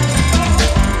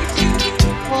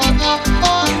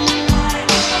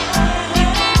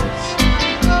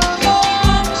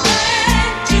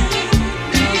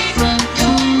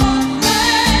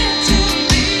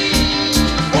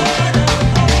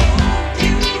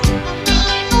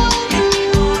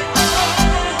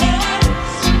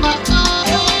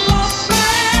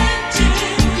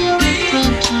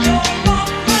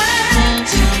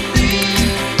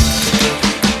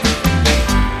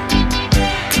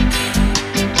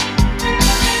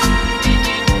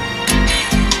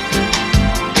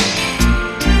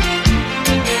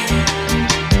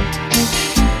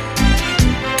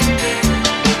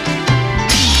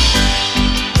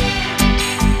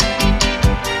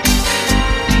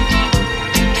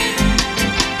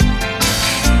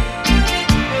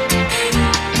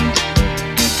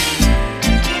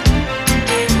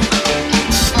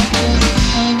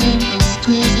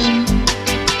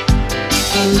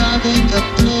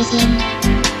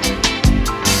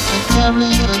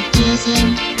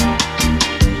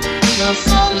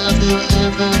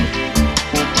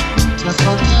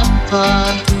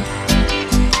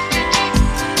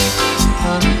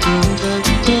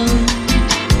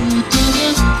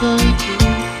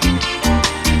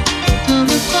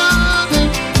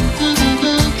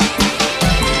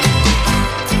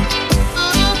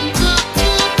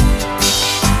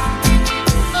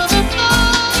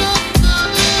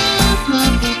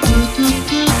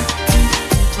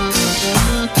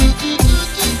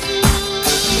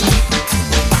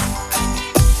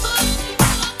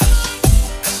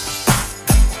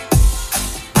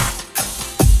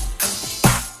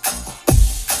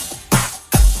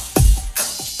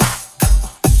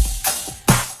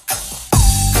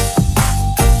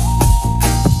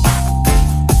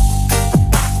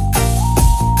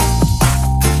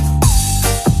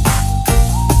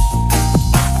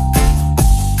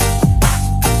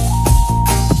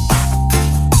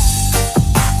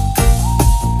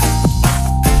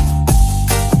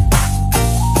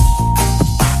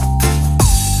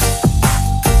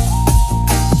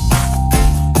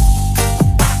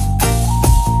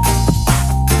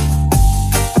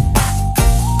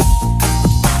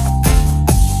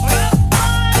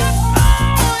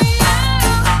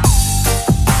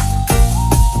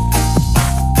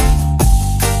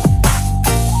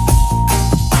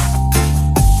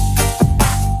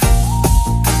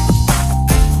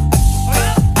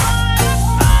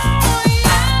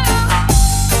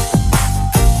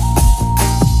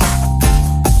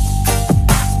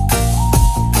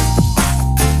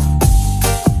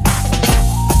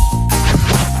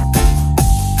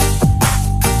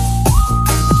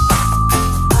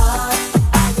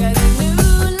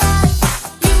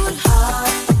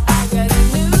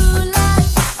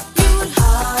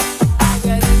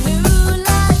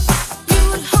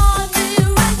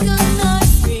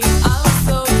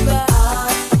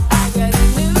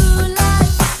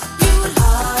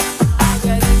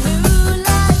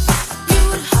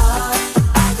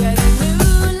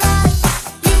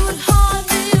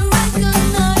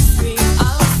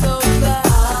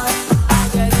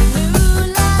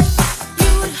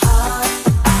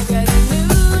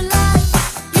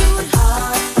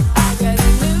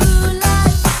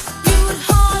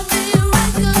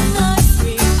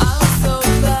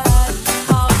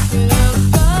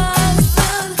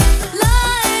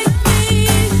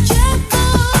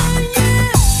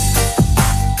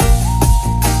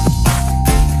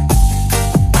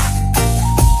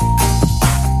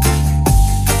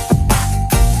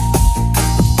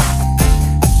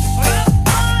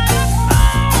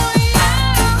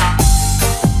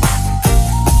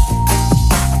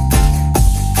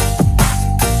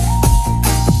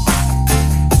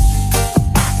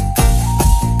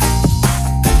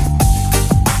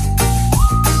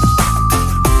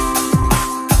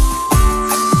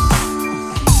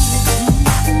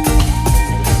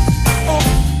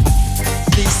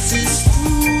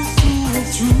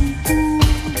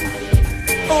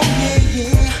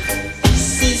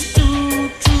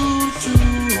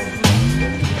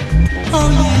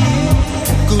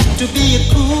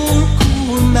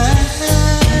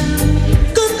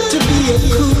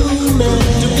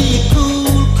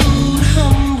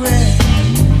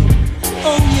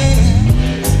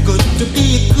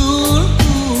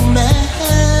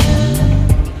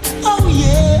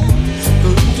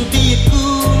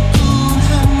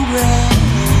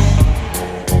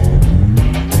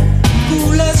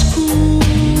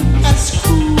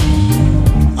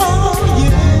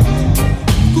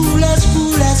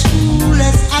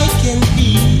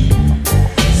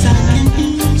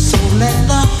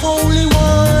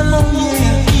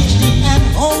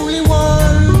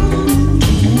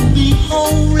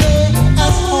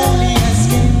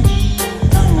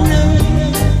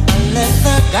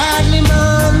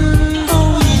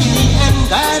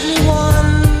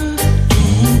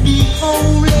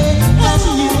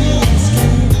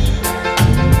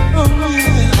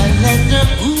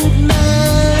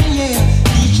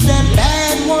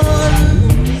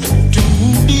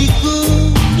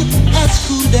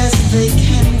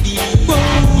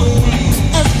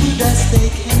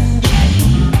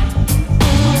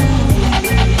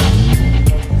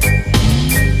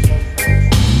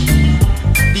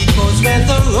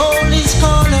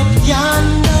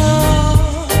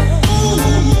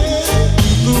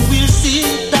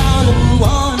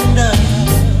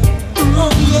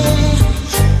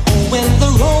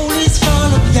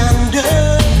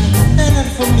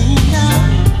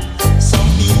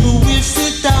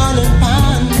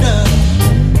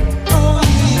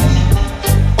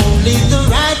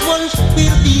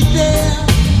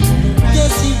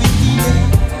 see will be there.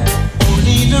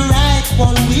 Only the right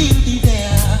one will be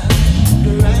there.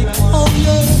 The right one. Oh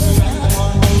yeah.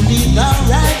 Only the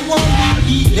right one will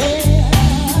be there.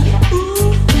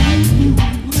 Ooh.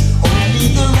 Only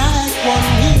the right one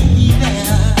will be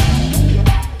there.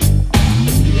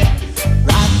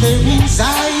 Right there in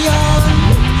Zion,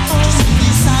 just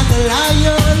beside the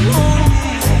lion.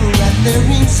 Right there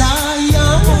in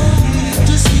Zion,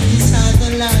 just beside the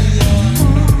lion.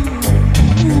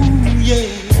 Ooh, yeah.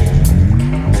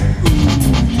 Ooh,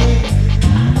 yeah.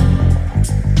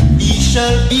 He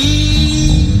shall be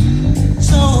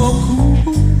so cool.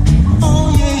 Oh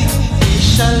yeah. He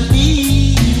shall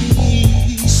be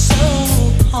so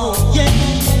cool. Yeah.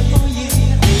 Oh yeah.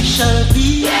 He shall be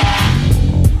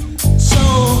so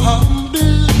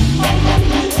humble.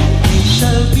 He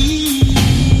shall be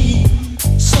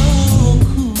so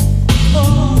cool. Oh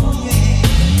yeah.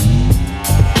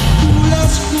 Cool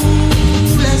as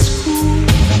cool as cool.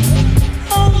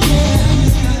 Oh yeah.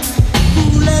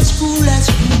 Cool as cool as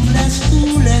cool as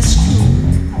cool as cool.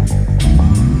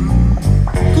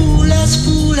 Cool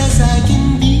as I can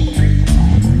be.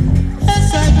 As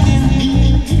I can be.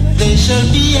 They shall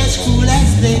be as cool as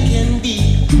they can be.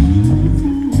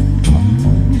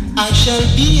 I shall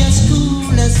be as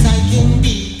cool as I can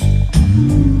be.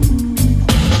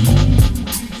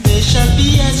 They shall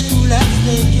be as cool as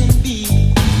they can be.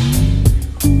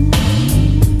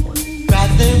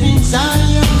 Right there in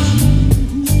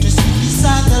Zion, just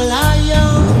beside the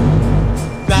lion.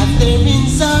 Right there in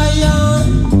Zion,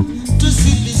 to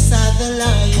sit beside the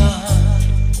lion.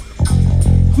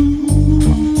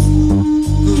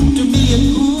 Good to be a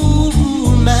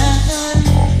cool man.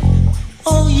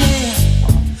 Oh yeah.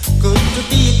 Good to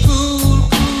be a cool,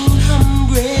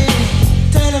 hungry.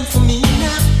 Tell them for me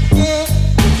now, yeah.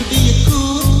 Good to be a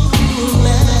cool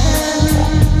man.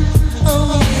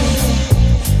 Oh yeah.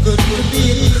 Good to be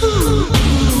a cool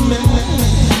man.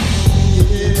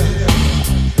 Yeah.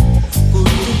 Good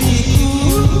to be a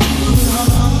cool,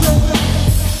 hungry.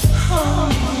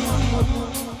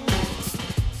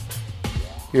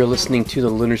 You're listening to the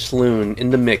Lunar Saloon in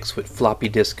the mix with Floppy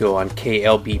Disco on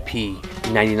KLBP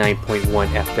 99.1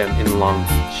 FM in Long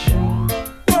Beach.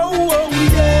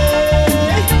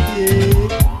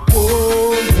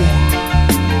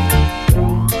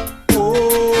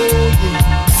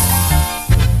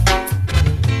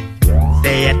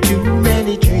 There are too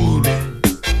many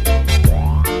dreamers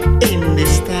in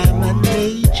this time and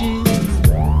age.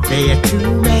 There are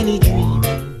too many dreamers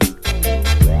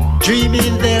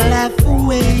dreaming their life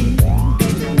away.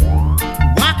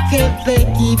 Why can't they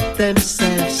give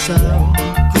themselves some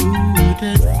good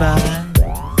advice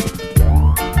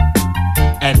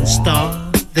and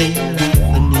start their life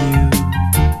anew?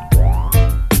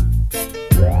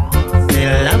 They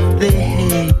love, they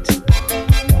hate,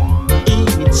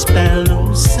 it spell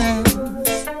no sense.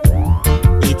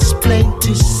 It's plain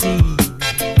to see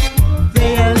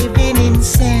they are living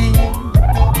insane.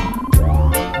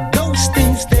 Those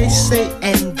things they say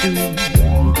and do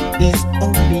is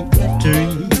only a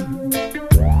dream.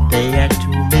 There are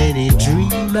too many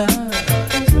dreamers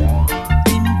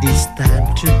in this time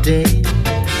today.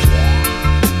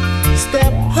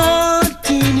 Step hard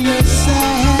in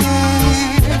yourself,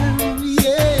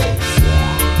 yeah.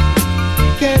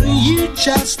 Can you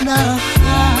just know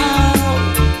how?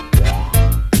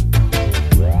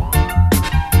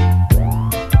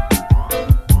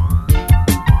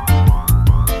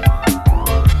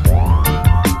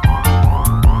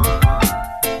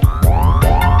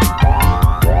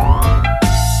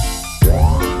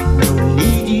 No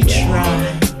need you try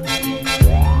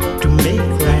to make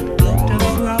that out of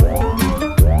rock.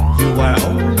 You are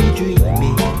only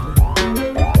dreaming,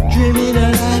 dreaming a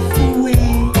life away.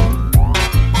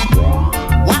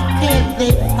 Why can't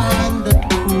they find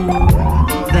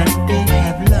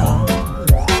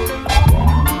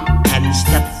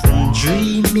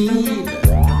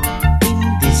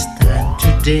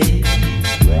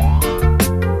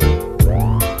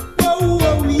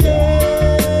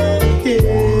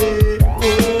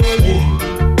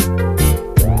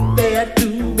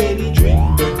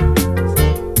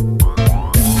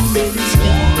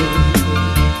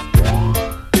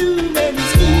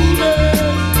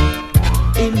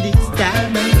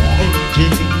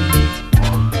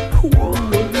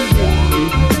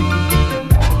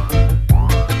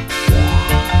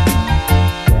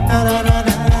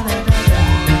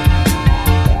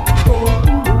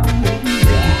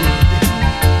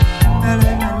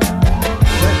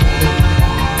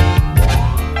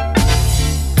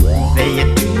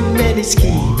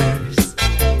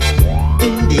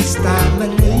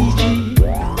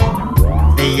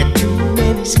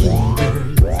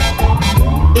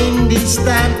this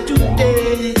time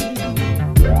today,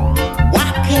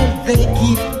 why can't they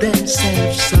give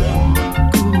themselves some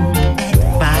good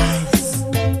advice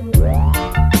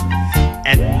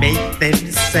and make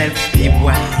themselves be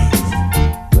wise?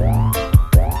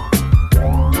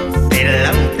 They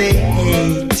love, they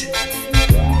hate,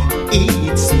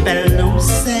 it's fellow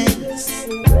sense.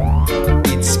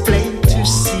 It's plain to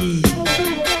see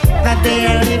that they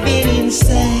are living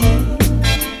insane.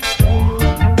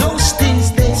 Those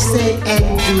things they say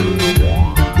and do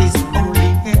is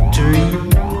only a dream.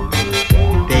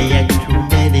 They are too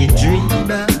many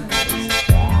dreamers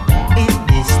in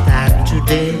this time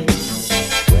today.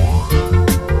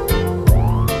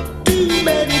 Too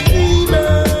many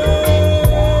dreamers.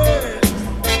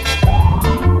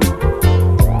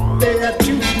 They are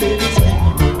too many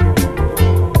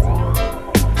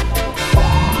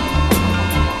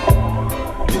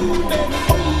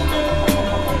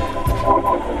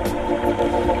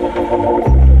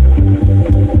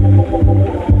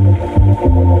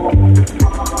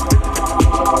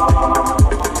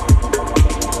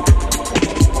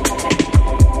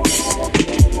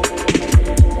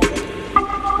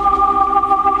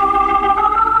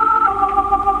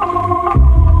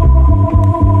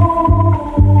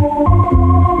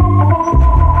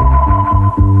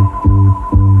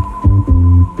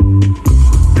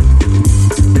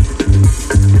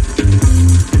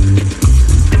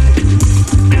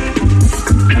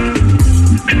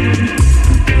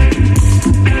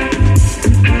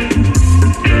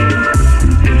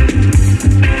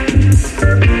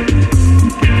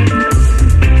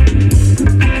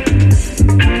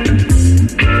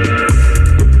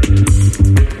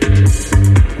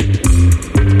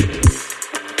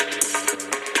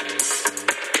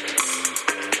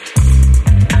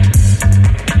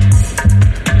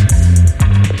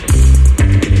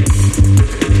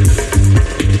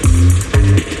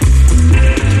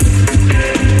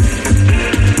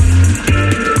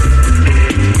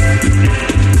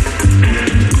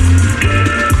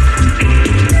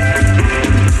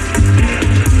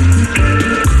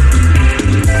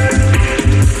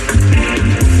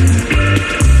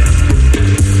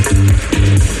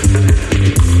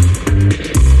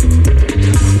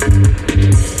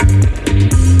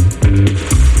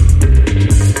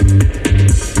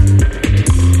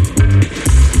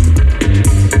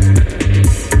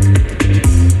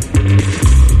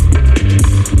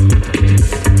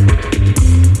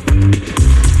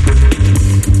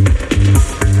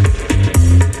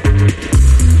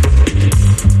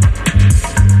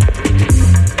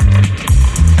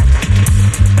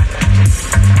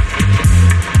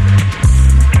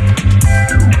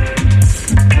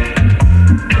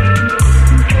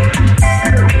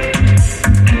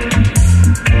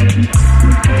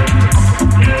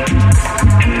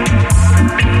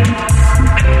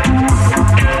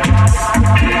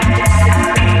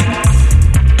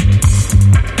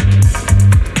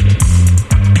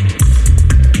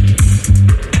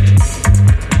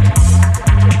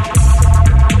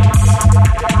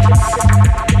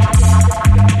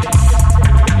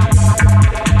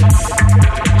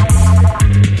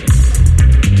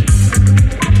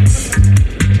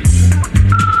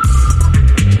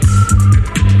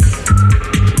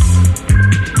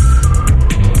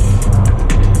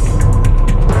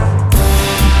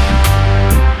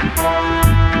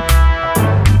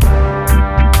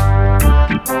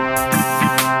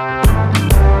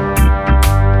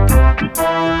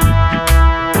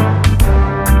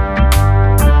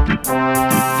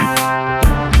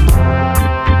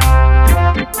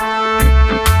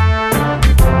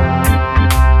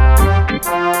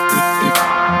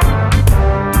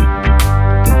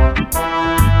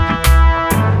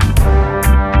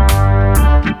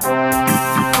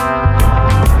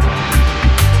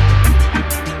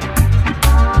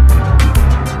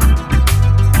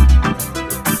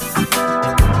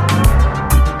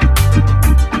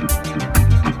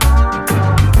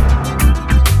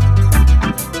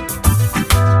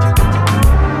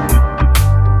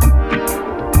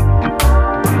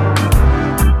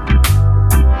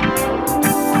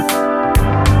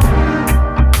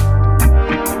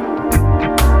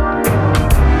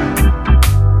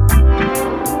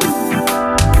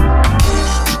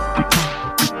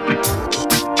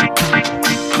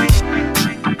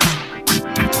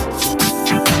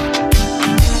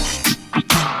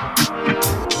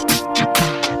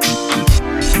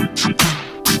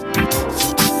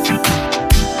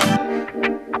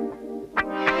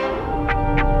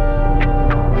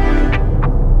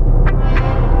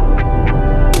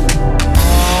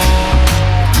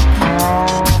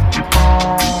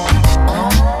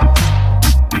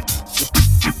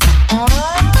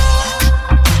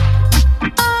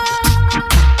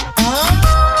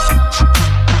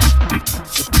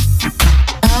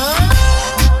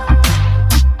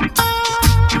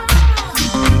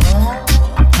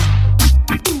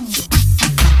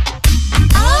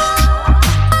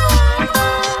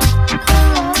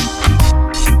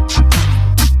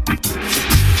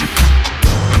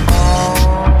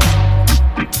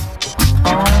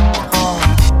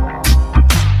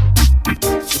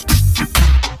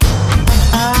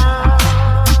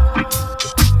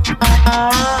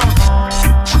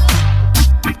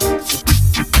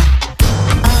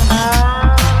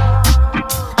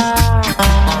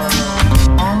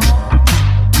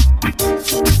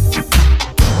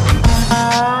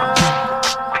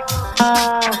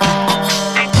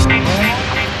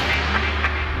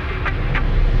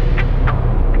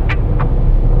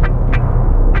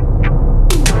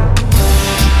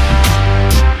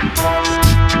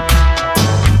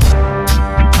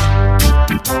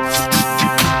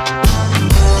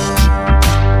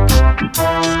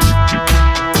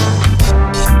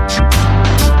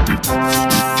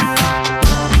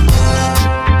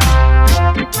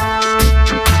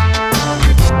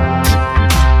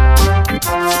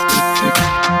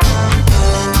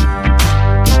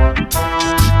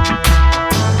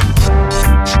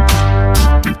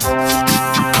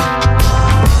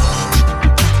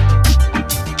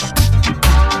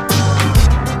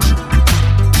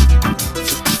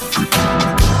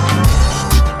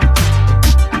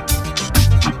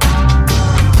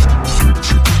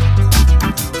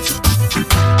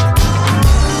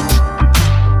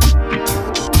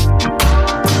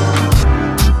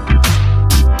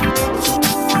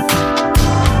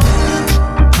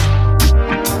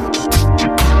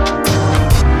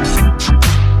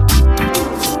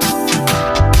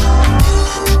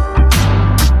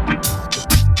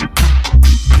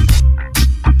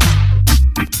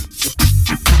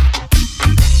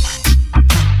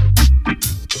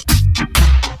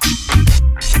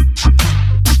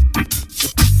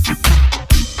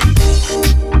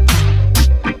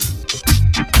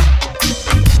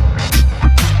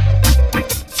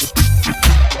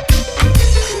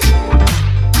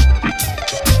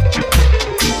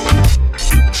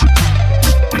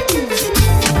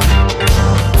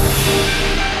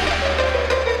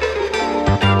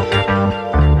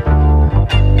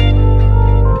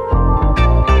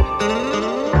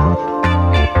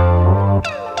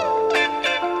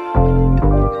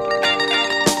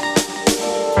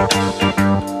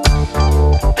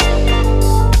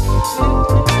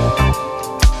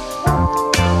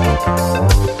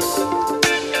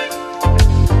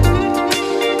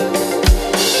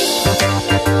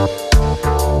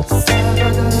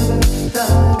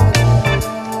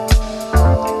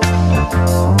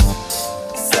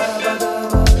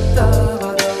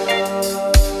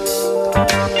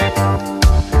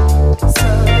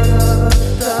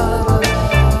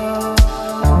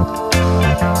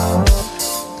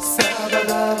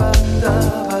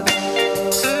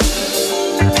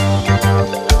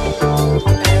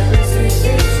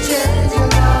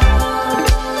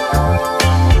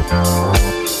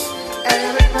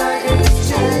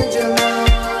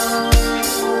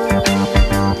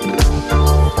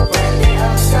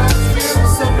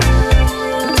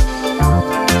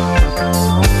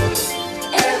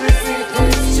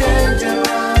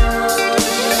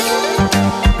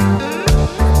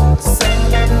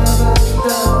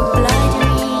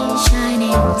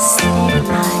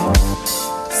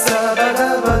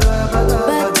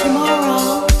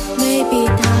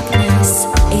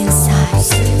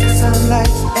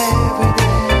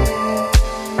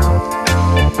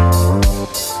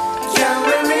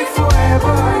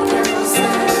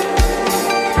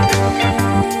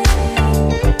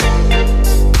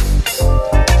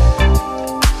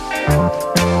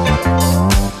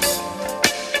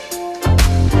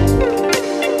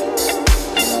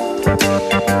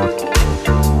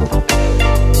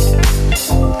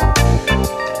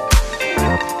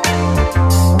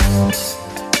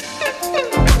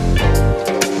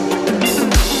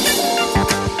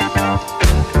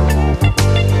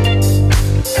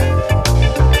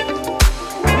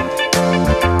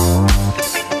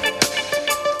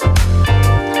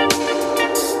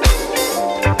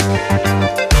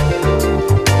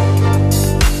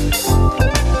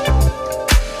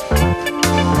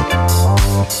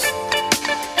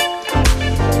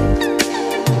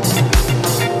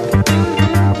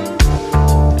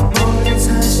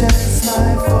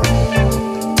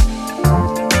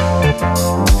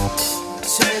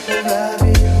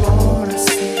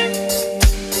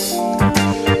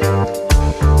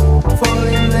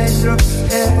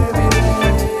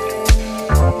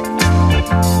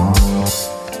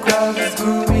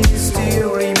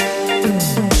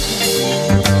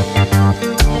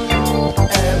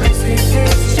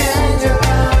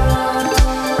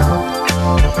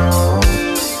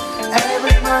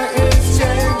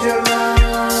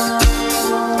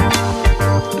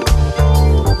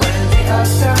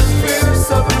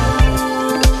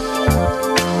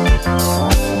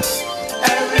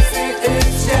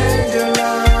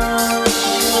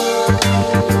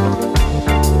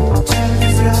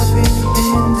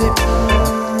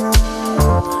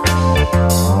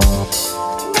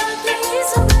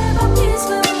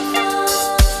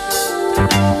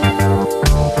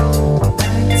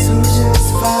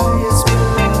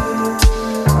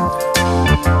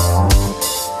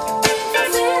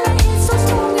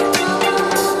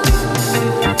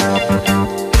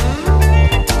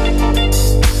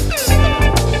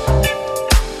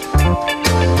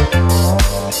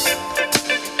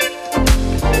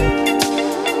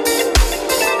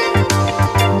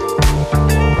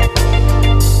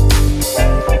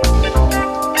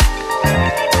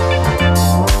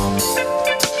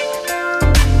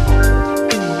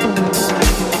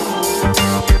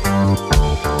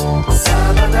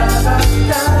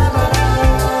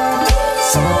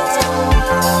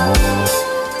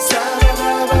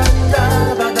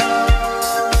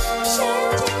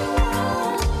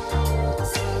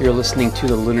listening to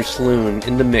the Lunar Saloon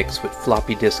in the mix with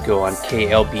Floppy Disco on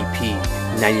KLBP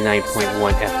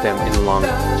 99.1 FM in Long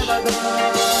Beach.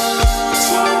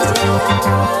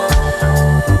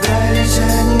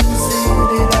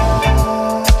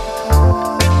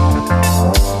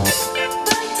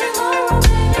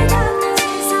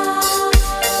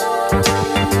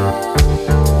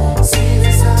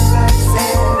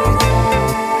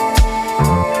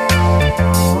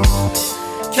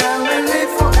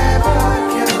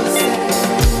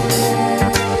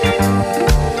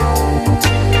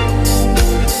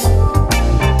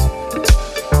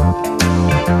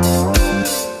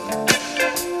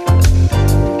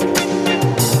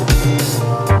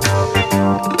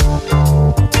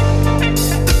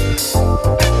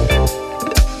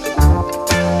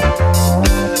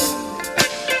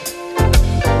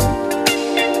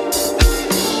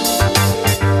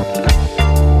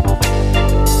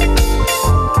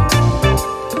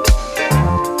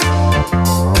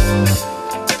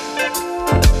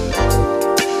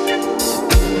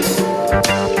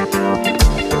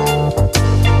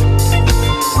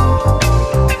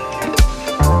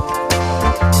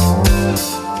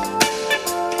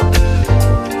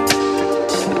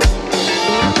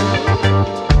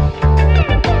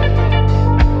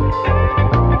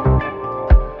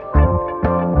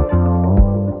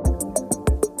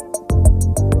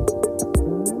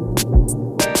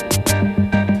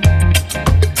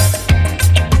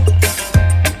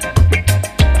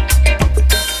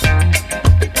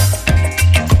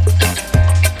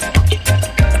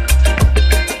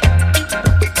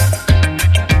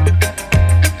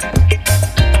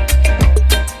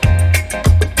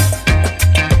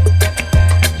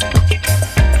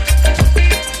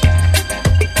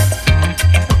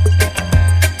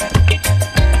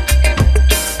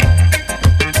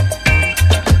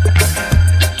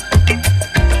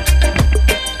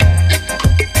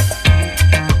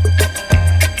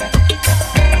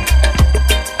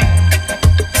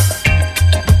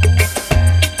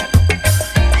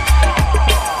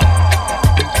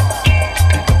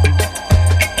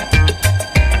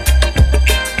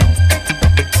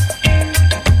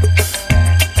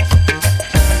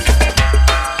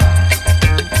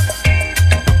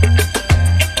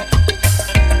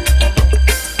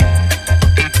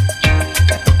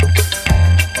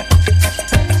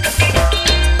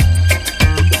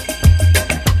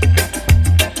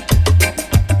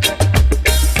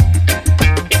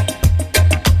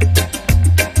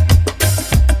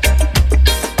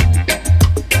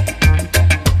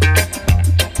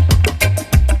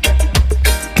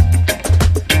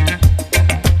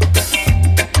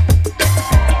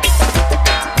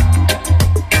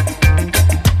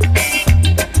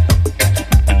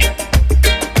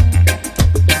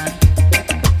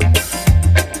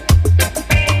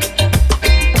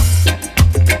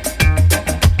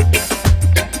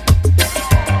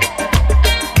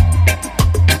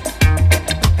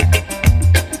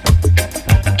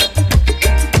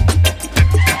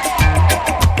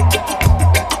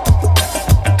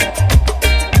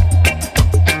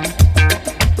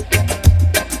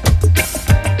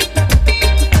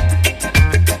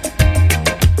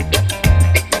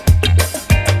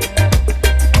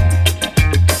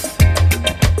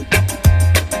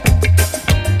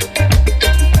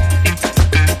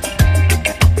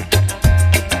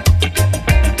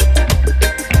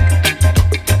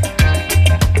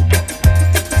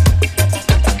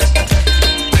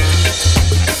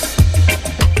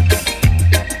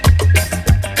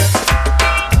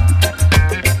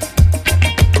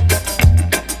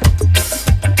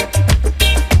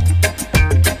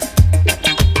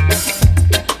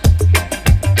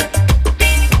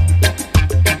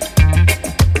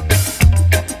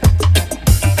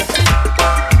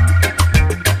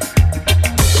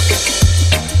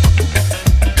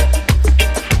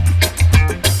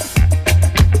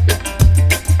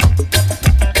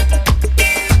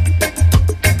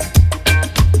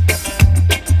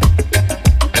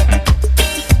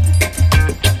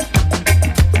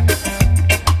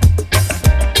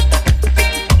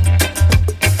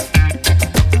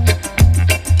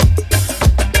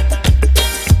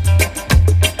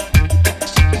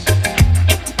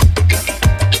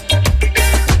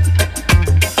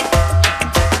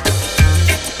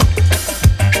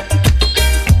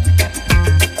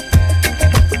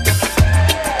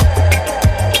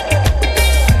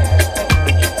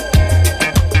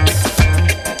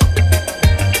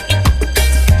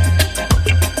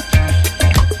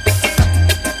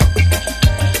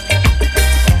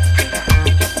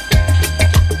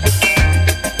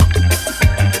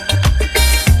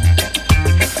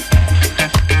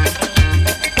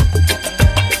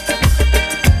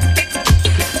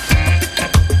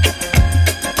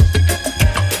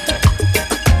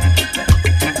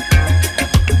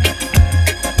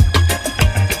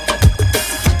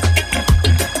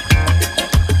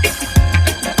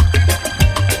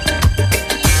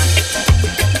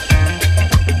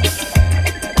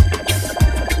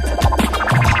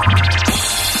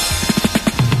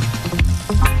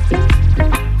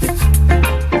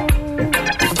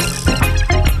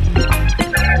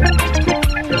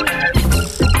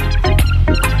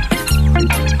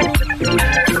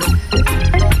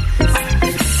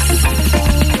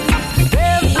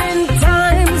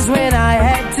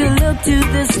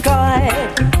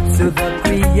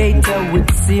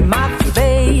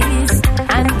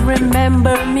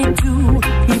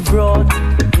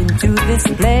 to this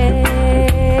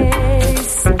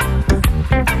place.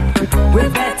 With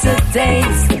better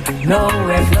days,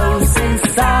 nowhere close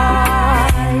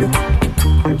inside.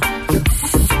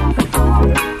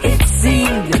 It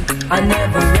seemed a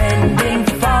never-ending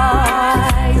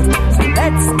fight. So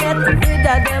let's get rid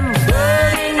of them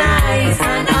burning eyes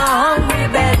and a hungry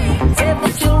belly. Save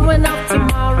the children of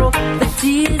tomorrow, the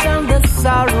tears and the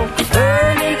sorrow.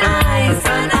 Burning eyes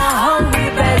and a hungry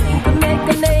belly. To make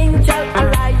an angel, a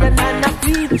lion and a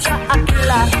preacher, a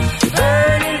killer.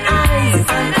 Burning eyes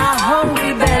and a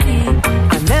hungry belly.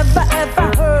 I never ever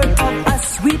heard of a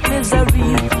sweet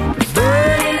misery.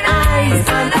 Burning eyes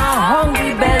and a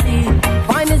hungry belly.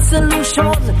 Find a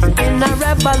solution in a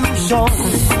revolution.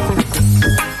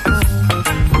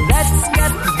 Let's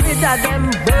get rid of them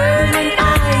burning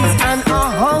eyes and a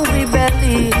hungry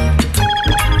belly.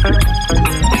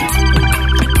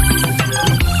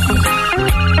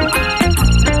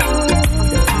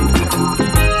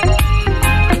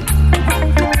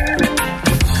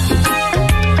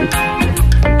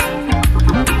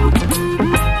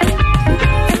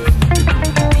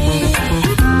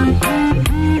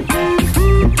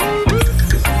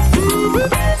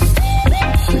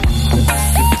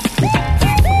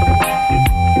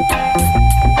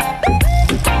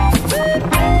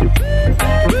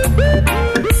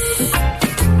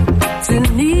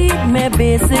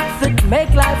 Basic fit,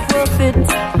 make life worth it.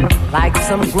 Like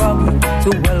some grub to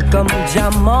welcome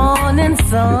your morning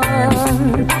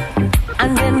sun.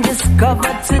 And then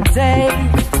discover today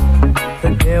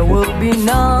that there will be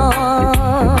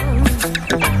none.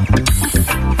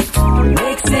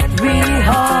 Makes it really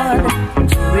hard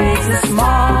to raise a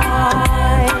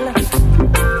smile.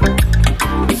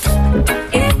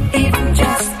 If even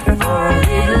just for a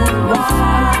little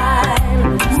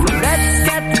while. So let's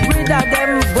get rid of them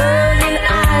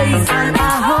and a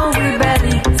hungry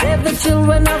belly. Save the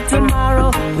children of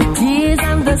tomorrow, the tears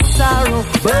and the sorrow.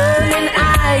 Burning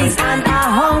eyes and a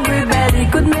hungry belly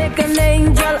could make an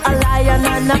angel, a lion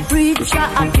and a preacher,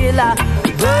 a killer.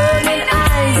 Burning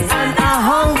eyes and a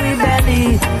hungry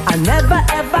belly. I never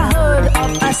ever heard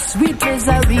of a sweet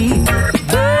misery.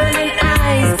 Burning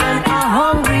eyes and a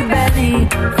hungry belly.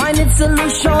 Find its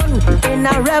solution in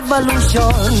a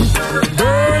revolution.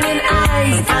 Burning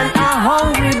eyes and a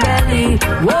hungry belly.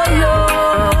 Whoa, yo.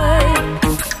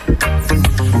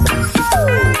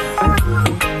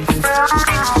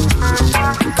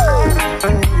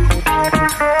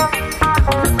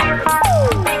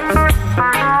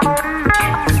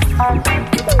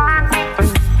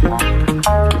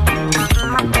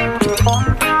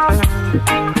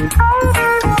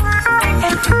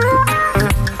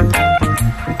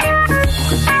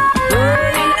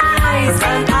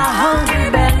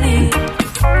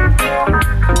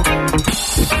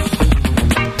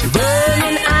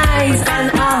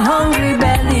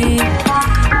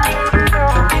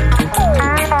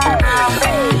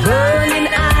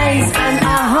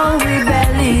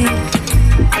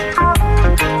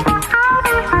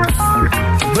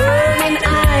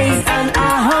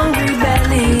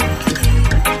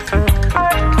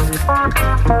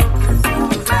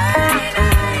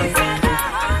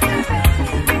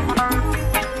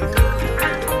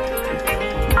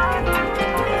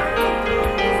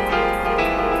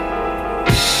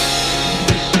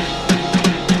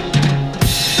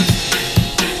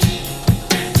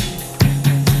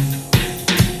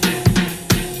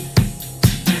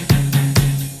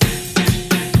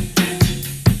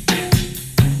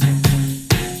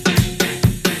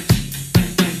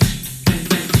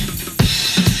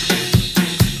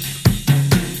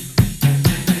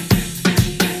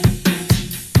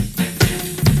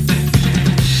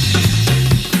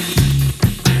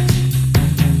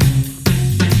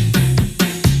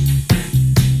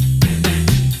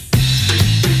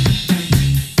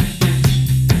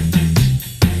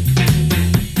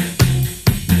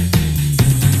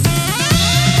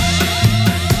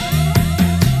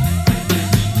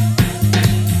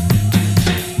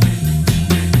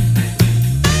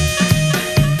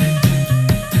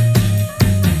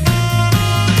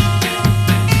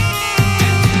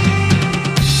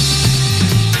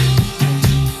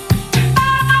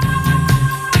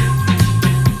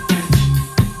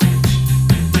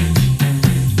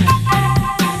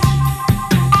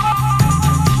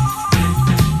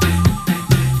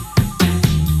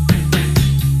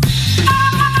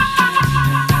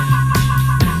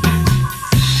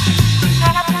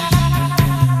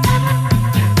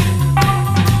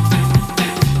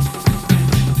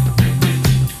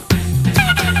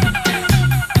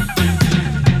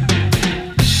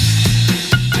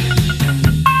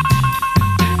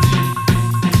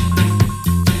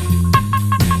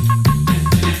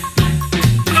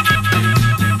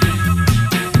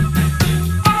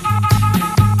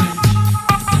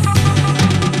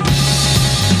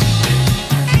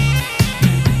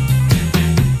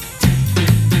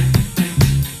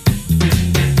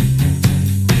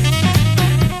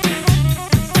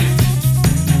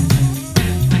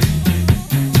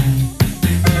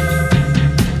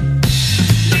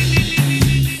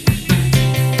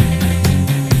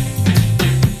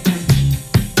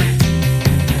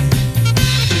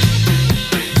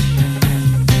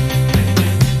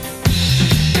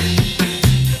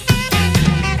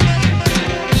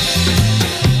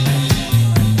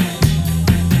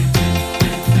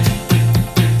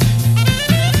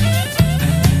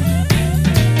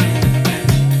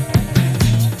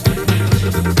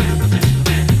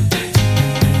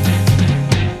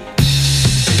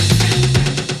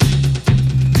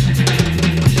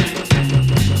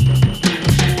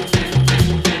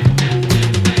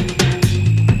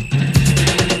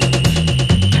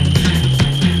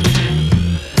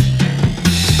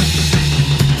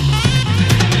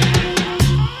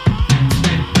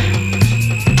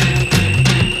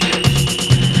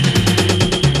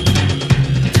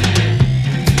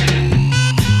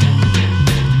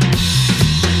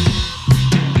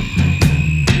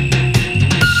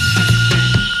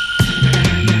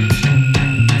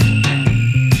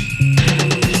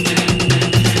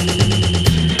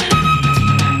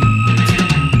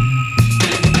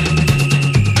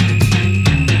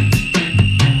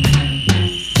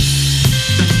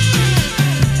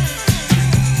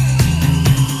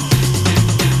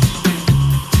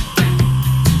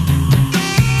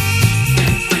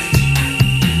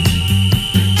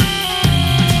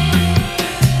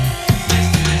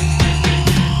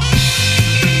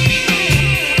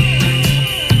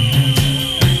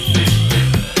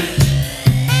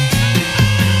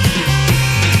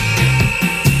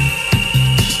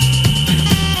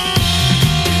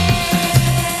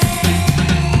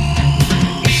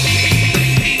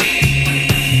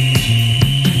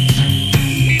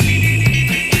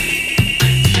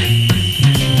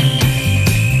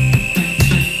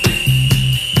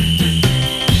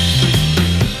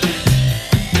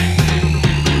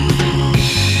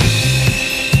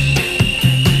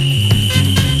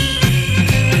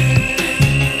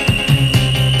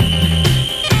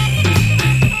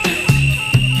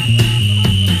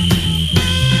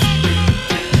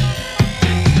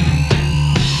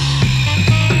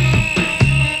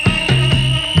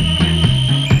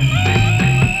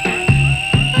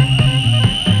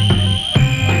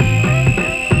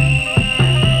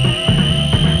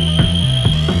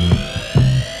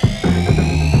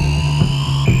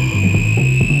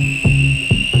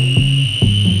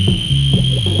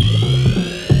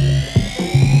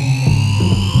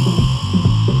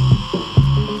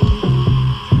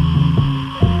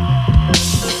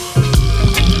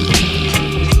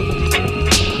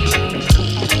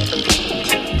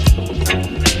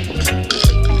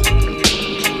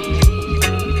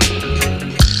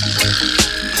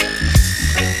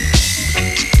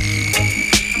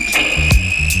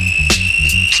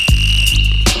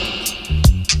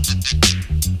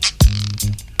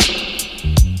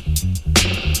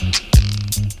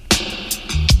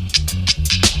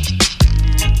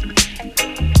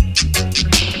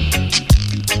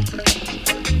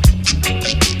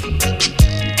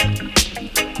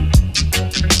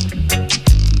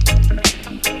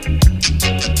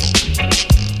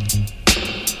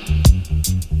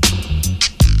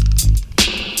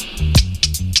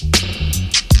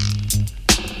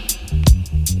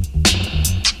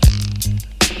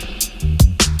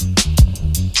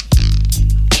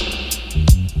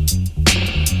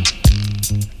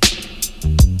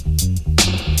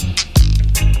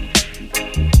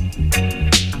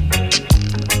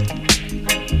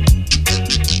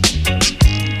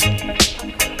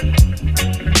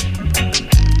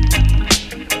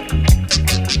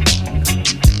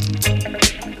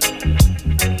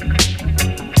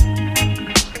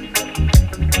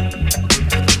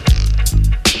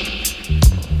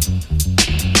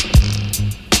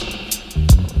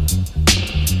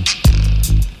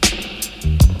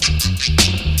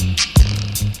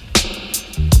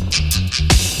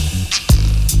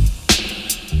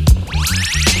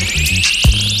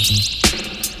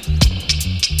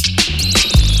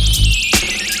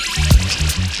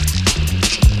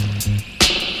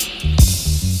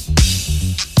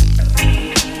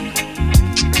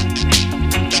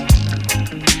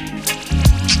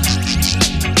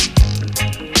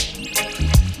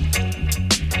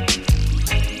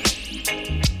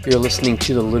 You're listening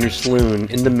to the Lunar Saloon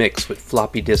in the mix with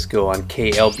Floppy Disco on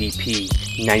KLBP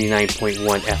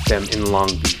 99.1 FM in Long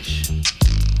Beach.